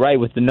absolutely right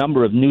with the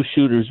number of new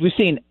shooters. We've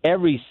seen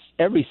every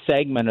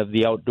segment of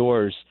the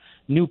outdoors,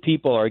 new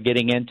people are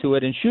getting into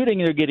it, and shooting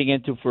they're getting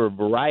into for a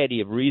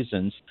variety of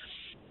reasons.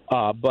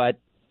 But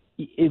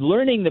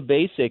learning the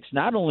basics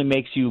not only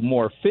makes you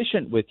more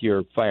efficient with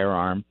your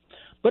firearm,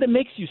 but it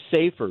makes you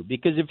safer,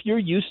 because if you're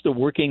used to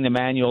working the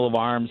manual of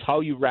arms, how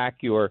you rack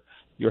your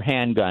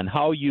handgun,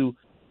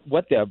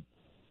 what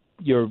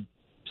your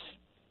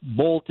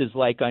bolt is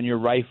like on your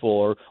rifle,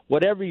 or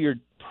whatever you're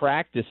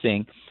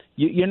practicing,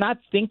 you're not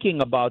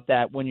thinking about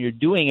that when you're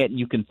doing it, and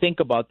you can think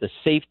about the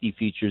safety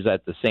features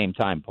at the same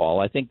time,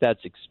 Paul. I think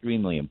that's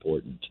extremely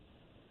important.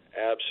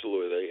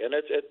 Absolutely, and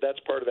that's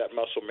part of that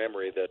muscle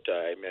memory that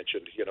I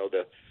mentioned. You know,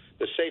 the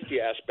safety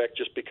aspect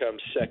just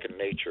becomes second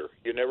nature.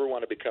 You never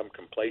want to become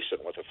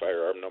complacent with a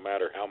firearm, no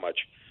matter how much.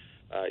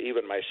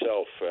 Even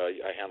myself,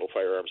 I handle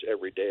firearms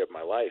every day of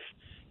my life,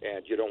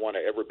 and you don't want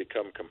to ever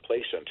become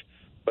complacent.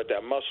 But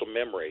that muscle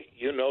memory,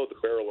 you know the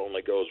barrel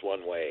only goes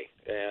one way,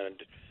 and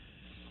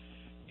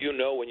you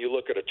know when you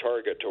look at a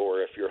target,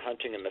 or if you're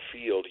hunting in the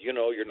field, you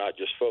know you're not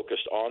just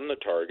focused on the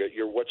target,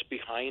 you're what's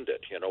behind it.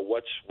 You know,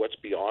 what's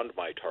beyond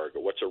my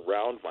target, what's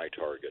around my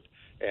target.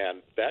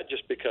 And that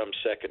just becomes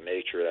second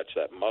nature. That's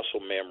that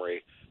muscle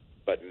memory,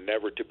 but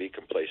never to be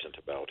complacent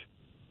about.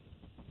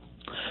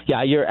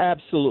 Yeah, you're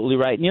absolutely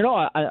right. You know,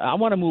 I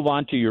want to move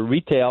on to your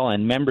retail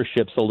and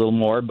memberships a little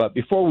more, but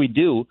before we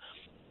do,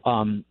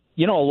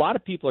 you know, a lot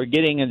of people are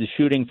getting into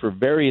shooting for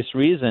various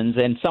reasons,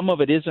 and some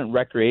of it isn't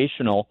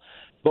recreational.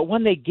 But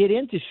when they get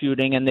into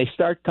shooting and they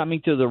start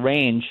coming to the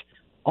range,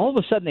 all of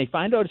a sudden they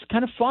find out it's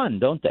kind of fun,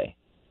 don't they?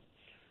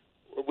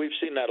 We've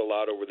seen that a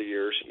lot over the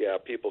years. Yeah,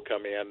 people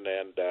come in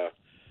and,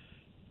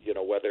 you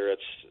know, whether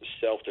it's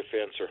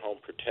self-defense or home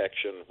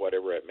protection,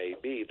 whatever it may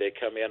be, they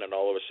come in and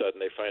all of a sudden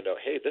they find out,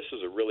 hey, this is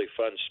a really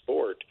fun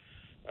sport.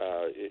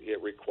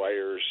 It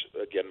requires,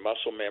 again,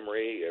 muscle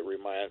memory. It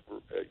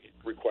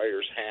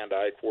requires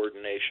hand-eye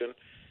coordination.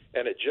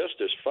 And it just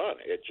is fun.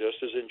 It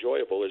just is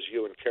enjoyable, as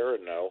you and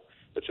Karen know.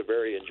 It's a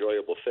very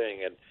enjoyable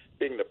thing. And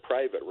being the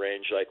private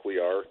range like we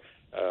are,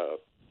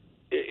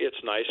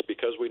 it's nice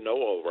because we know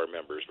all of our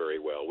members very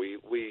well. We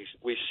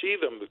see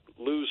them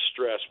lose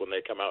stress when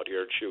they come out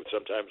here and shoot.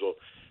 Sometimes we'll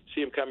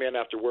see them come in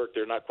after work.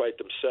 They're not quite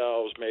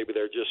themselves. Maybe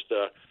they're just,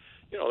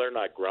 you know, they're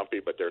not grumpy,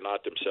 but they're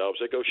not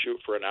themselves. They go shoot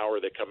for an hour.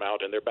 They come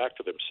out, and they're back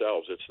to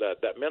themselves. It's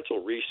that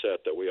mental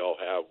reset that we all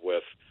have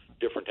with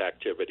different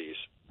activities.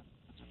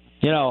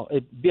 You know,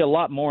 it'd be a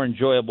lot more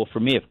enjoyable for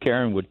me if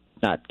Karen would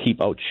not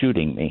keep out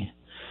shooting me.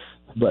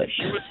 But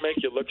she would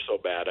make you look so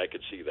bad. I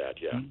could see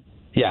that, yeah.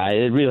 Yeah,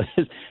 it really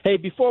is. Hey,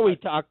 before we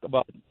talk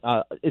about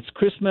it's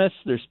Christmas,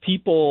 there's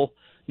people,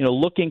 you know,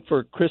 looking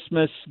for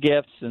Christmas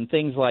gifts and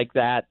things like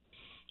that.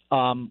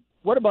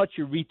 What about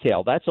your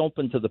retail? That's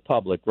open to the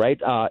public, right?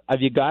 Have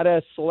you got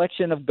a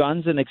selection of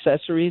guns and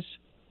accessories?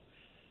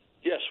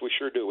 Yes, we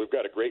sure do. We've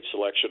got a great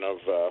selection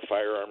of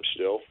firearms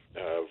still,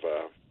 of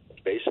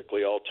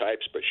basically all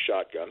types, but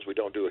shotguns. We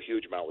don't do a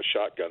huge amount with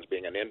shotguns.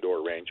 Being an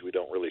indoor range, we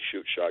don't really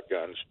shoot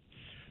shotguns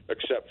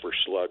except for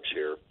slugs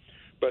here.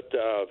 But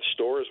the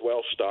store is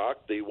well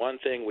stocked. The one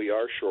thing we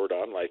are short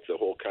on, like the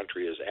whole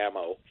country, is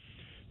ammo.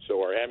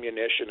 So our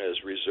ammunition is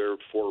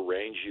reserved for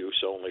range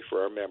use only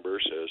for our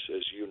members,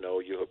 as you know,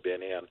 you have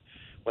been in.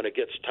 when it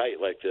gets tight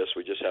like this,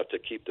 we just have to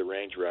keep the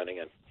range running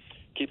and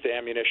keep the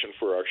ammunition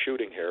for our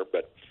shooting here.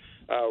 But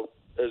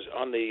as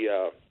on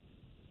the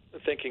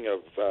thinking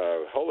of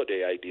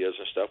holiday ideas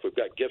and stuff, we've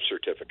got gift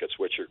certificates,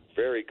 which are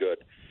very good.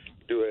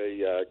 Do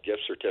a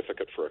gift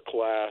certificate for a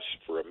class,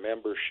 for a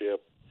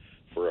membership,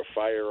 for a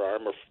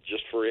firearm, or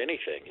just for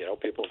anything.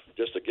 People,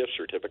 just a gift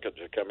certificate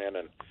to come in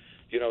and,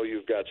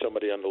 you've got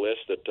somebody on the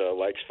list that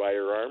likes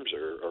firearms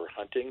or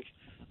hunting.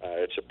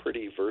 It's a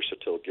pretty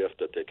versatile gift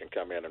that they can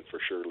come in and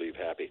for sure leave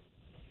happy.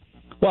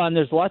 Well, and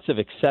there's lots of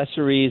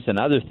accessories and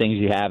other things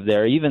you have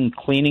there, even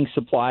cleaning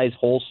supplies,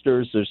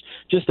 holsters. There's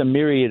just a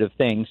myriad of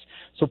things.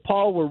 So,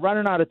 Paul, we're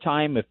running out of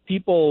time. If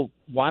people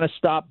want to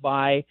stop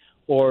by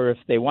or if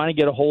they want to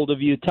get a hold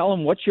of you, tell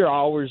them what your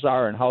hours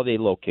are and how they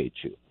locate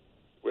you.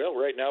 Well,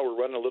 right now we're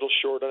running a little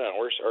short on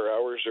hours. Our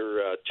hours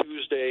are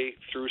Tuesday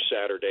through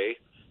Saturday,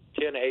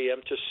 10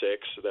 a.m. to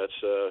 6.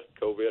 That's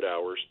COVID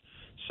hours.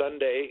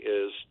 Sunday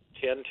is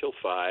 10 till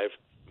 5.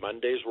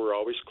 Mondays we're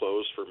always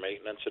closed for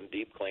maintenance and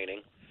deep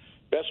cleaning.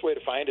 Best way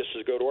to find us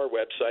is go to our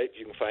website.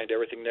 You can find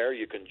everything there.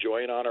 You can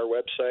join on our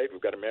website.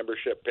 We've got a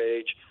membership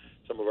page,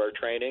 some of our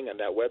training, and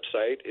that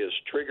website is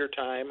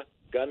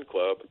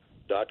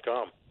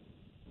TriggerTimeGunClub.com.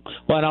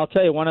 Well, and I'll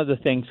tell you, one of the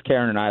things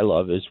Karen and I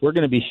love is we're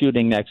going to be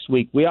shooting next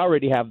week. We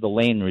already have the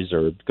lane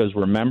reserved because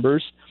we're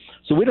members,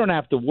 so we don't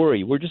have to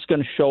worry. We're just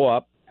going to show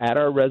up at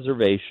our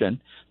reservation.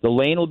 The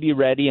lane will be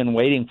ready and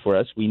waiting for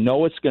us. We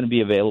know it's going to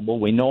be available.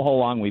 We know how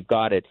long we've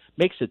got it.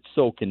 Makes it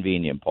so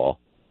convenient, Paul.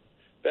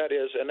 That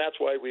is, and that's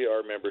why we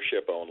are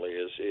membership only,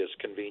 is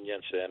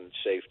convenience and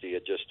safety.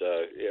 It just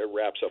it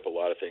wraps up a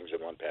lot of things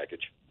in one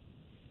package.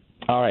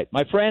 All right.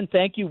 My friend,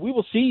 thank you. We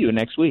will see you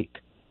next week.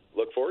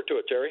 Look forward to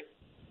it, Terry.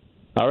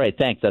 All right,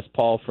 thanks. That's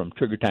Paul from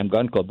Trigger Time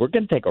Gun Club. We're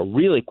going to take a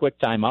really quick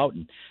time out,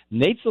 and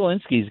Nate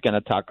Zielinski is going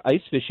to talk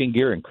ice fishing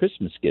gear and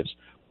Christmas gifts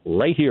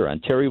right here on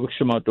Terry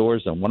Wickstrom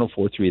Outdoors on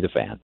 104.3 The Fan.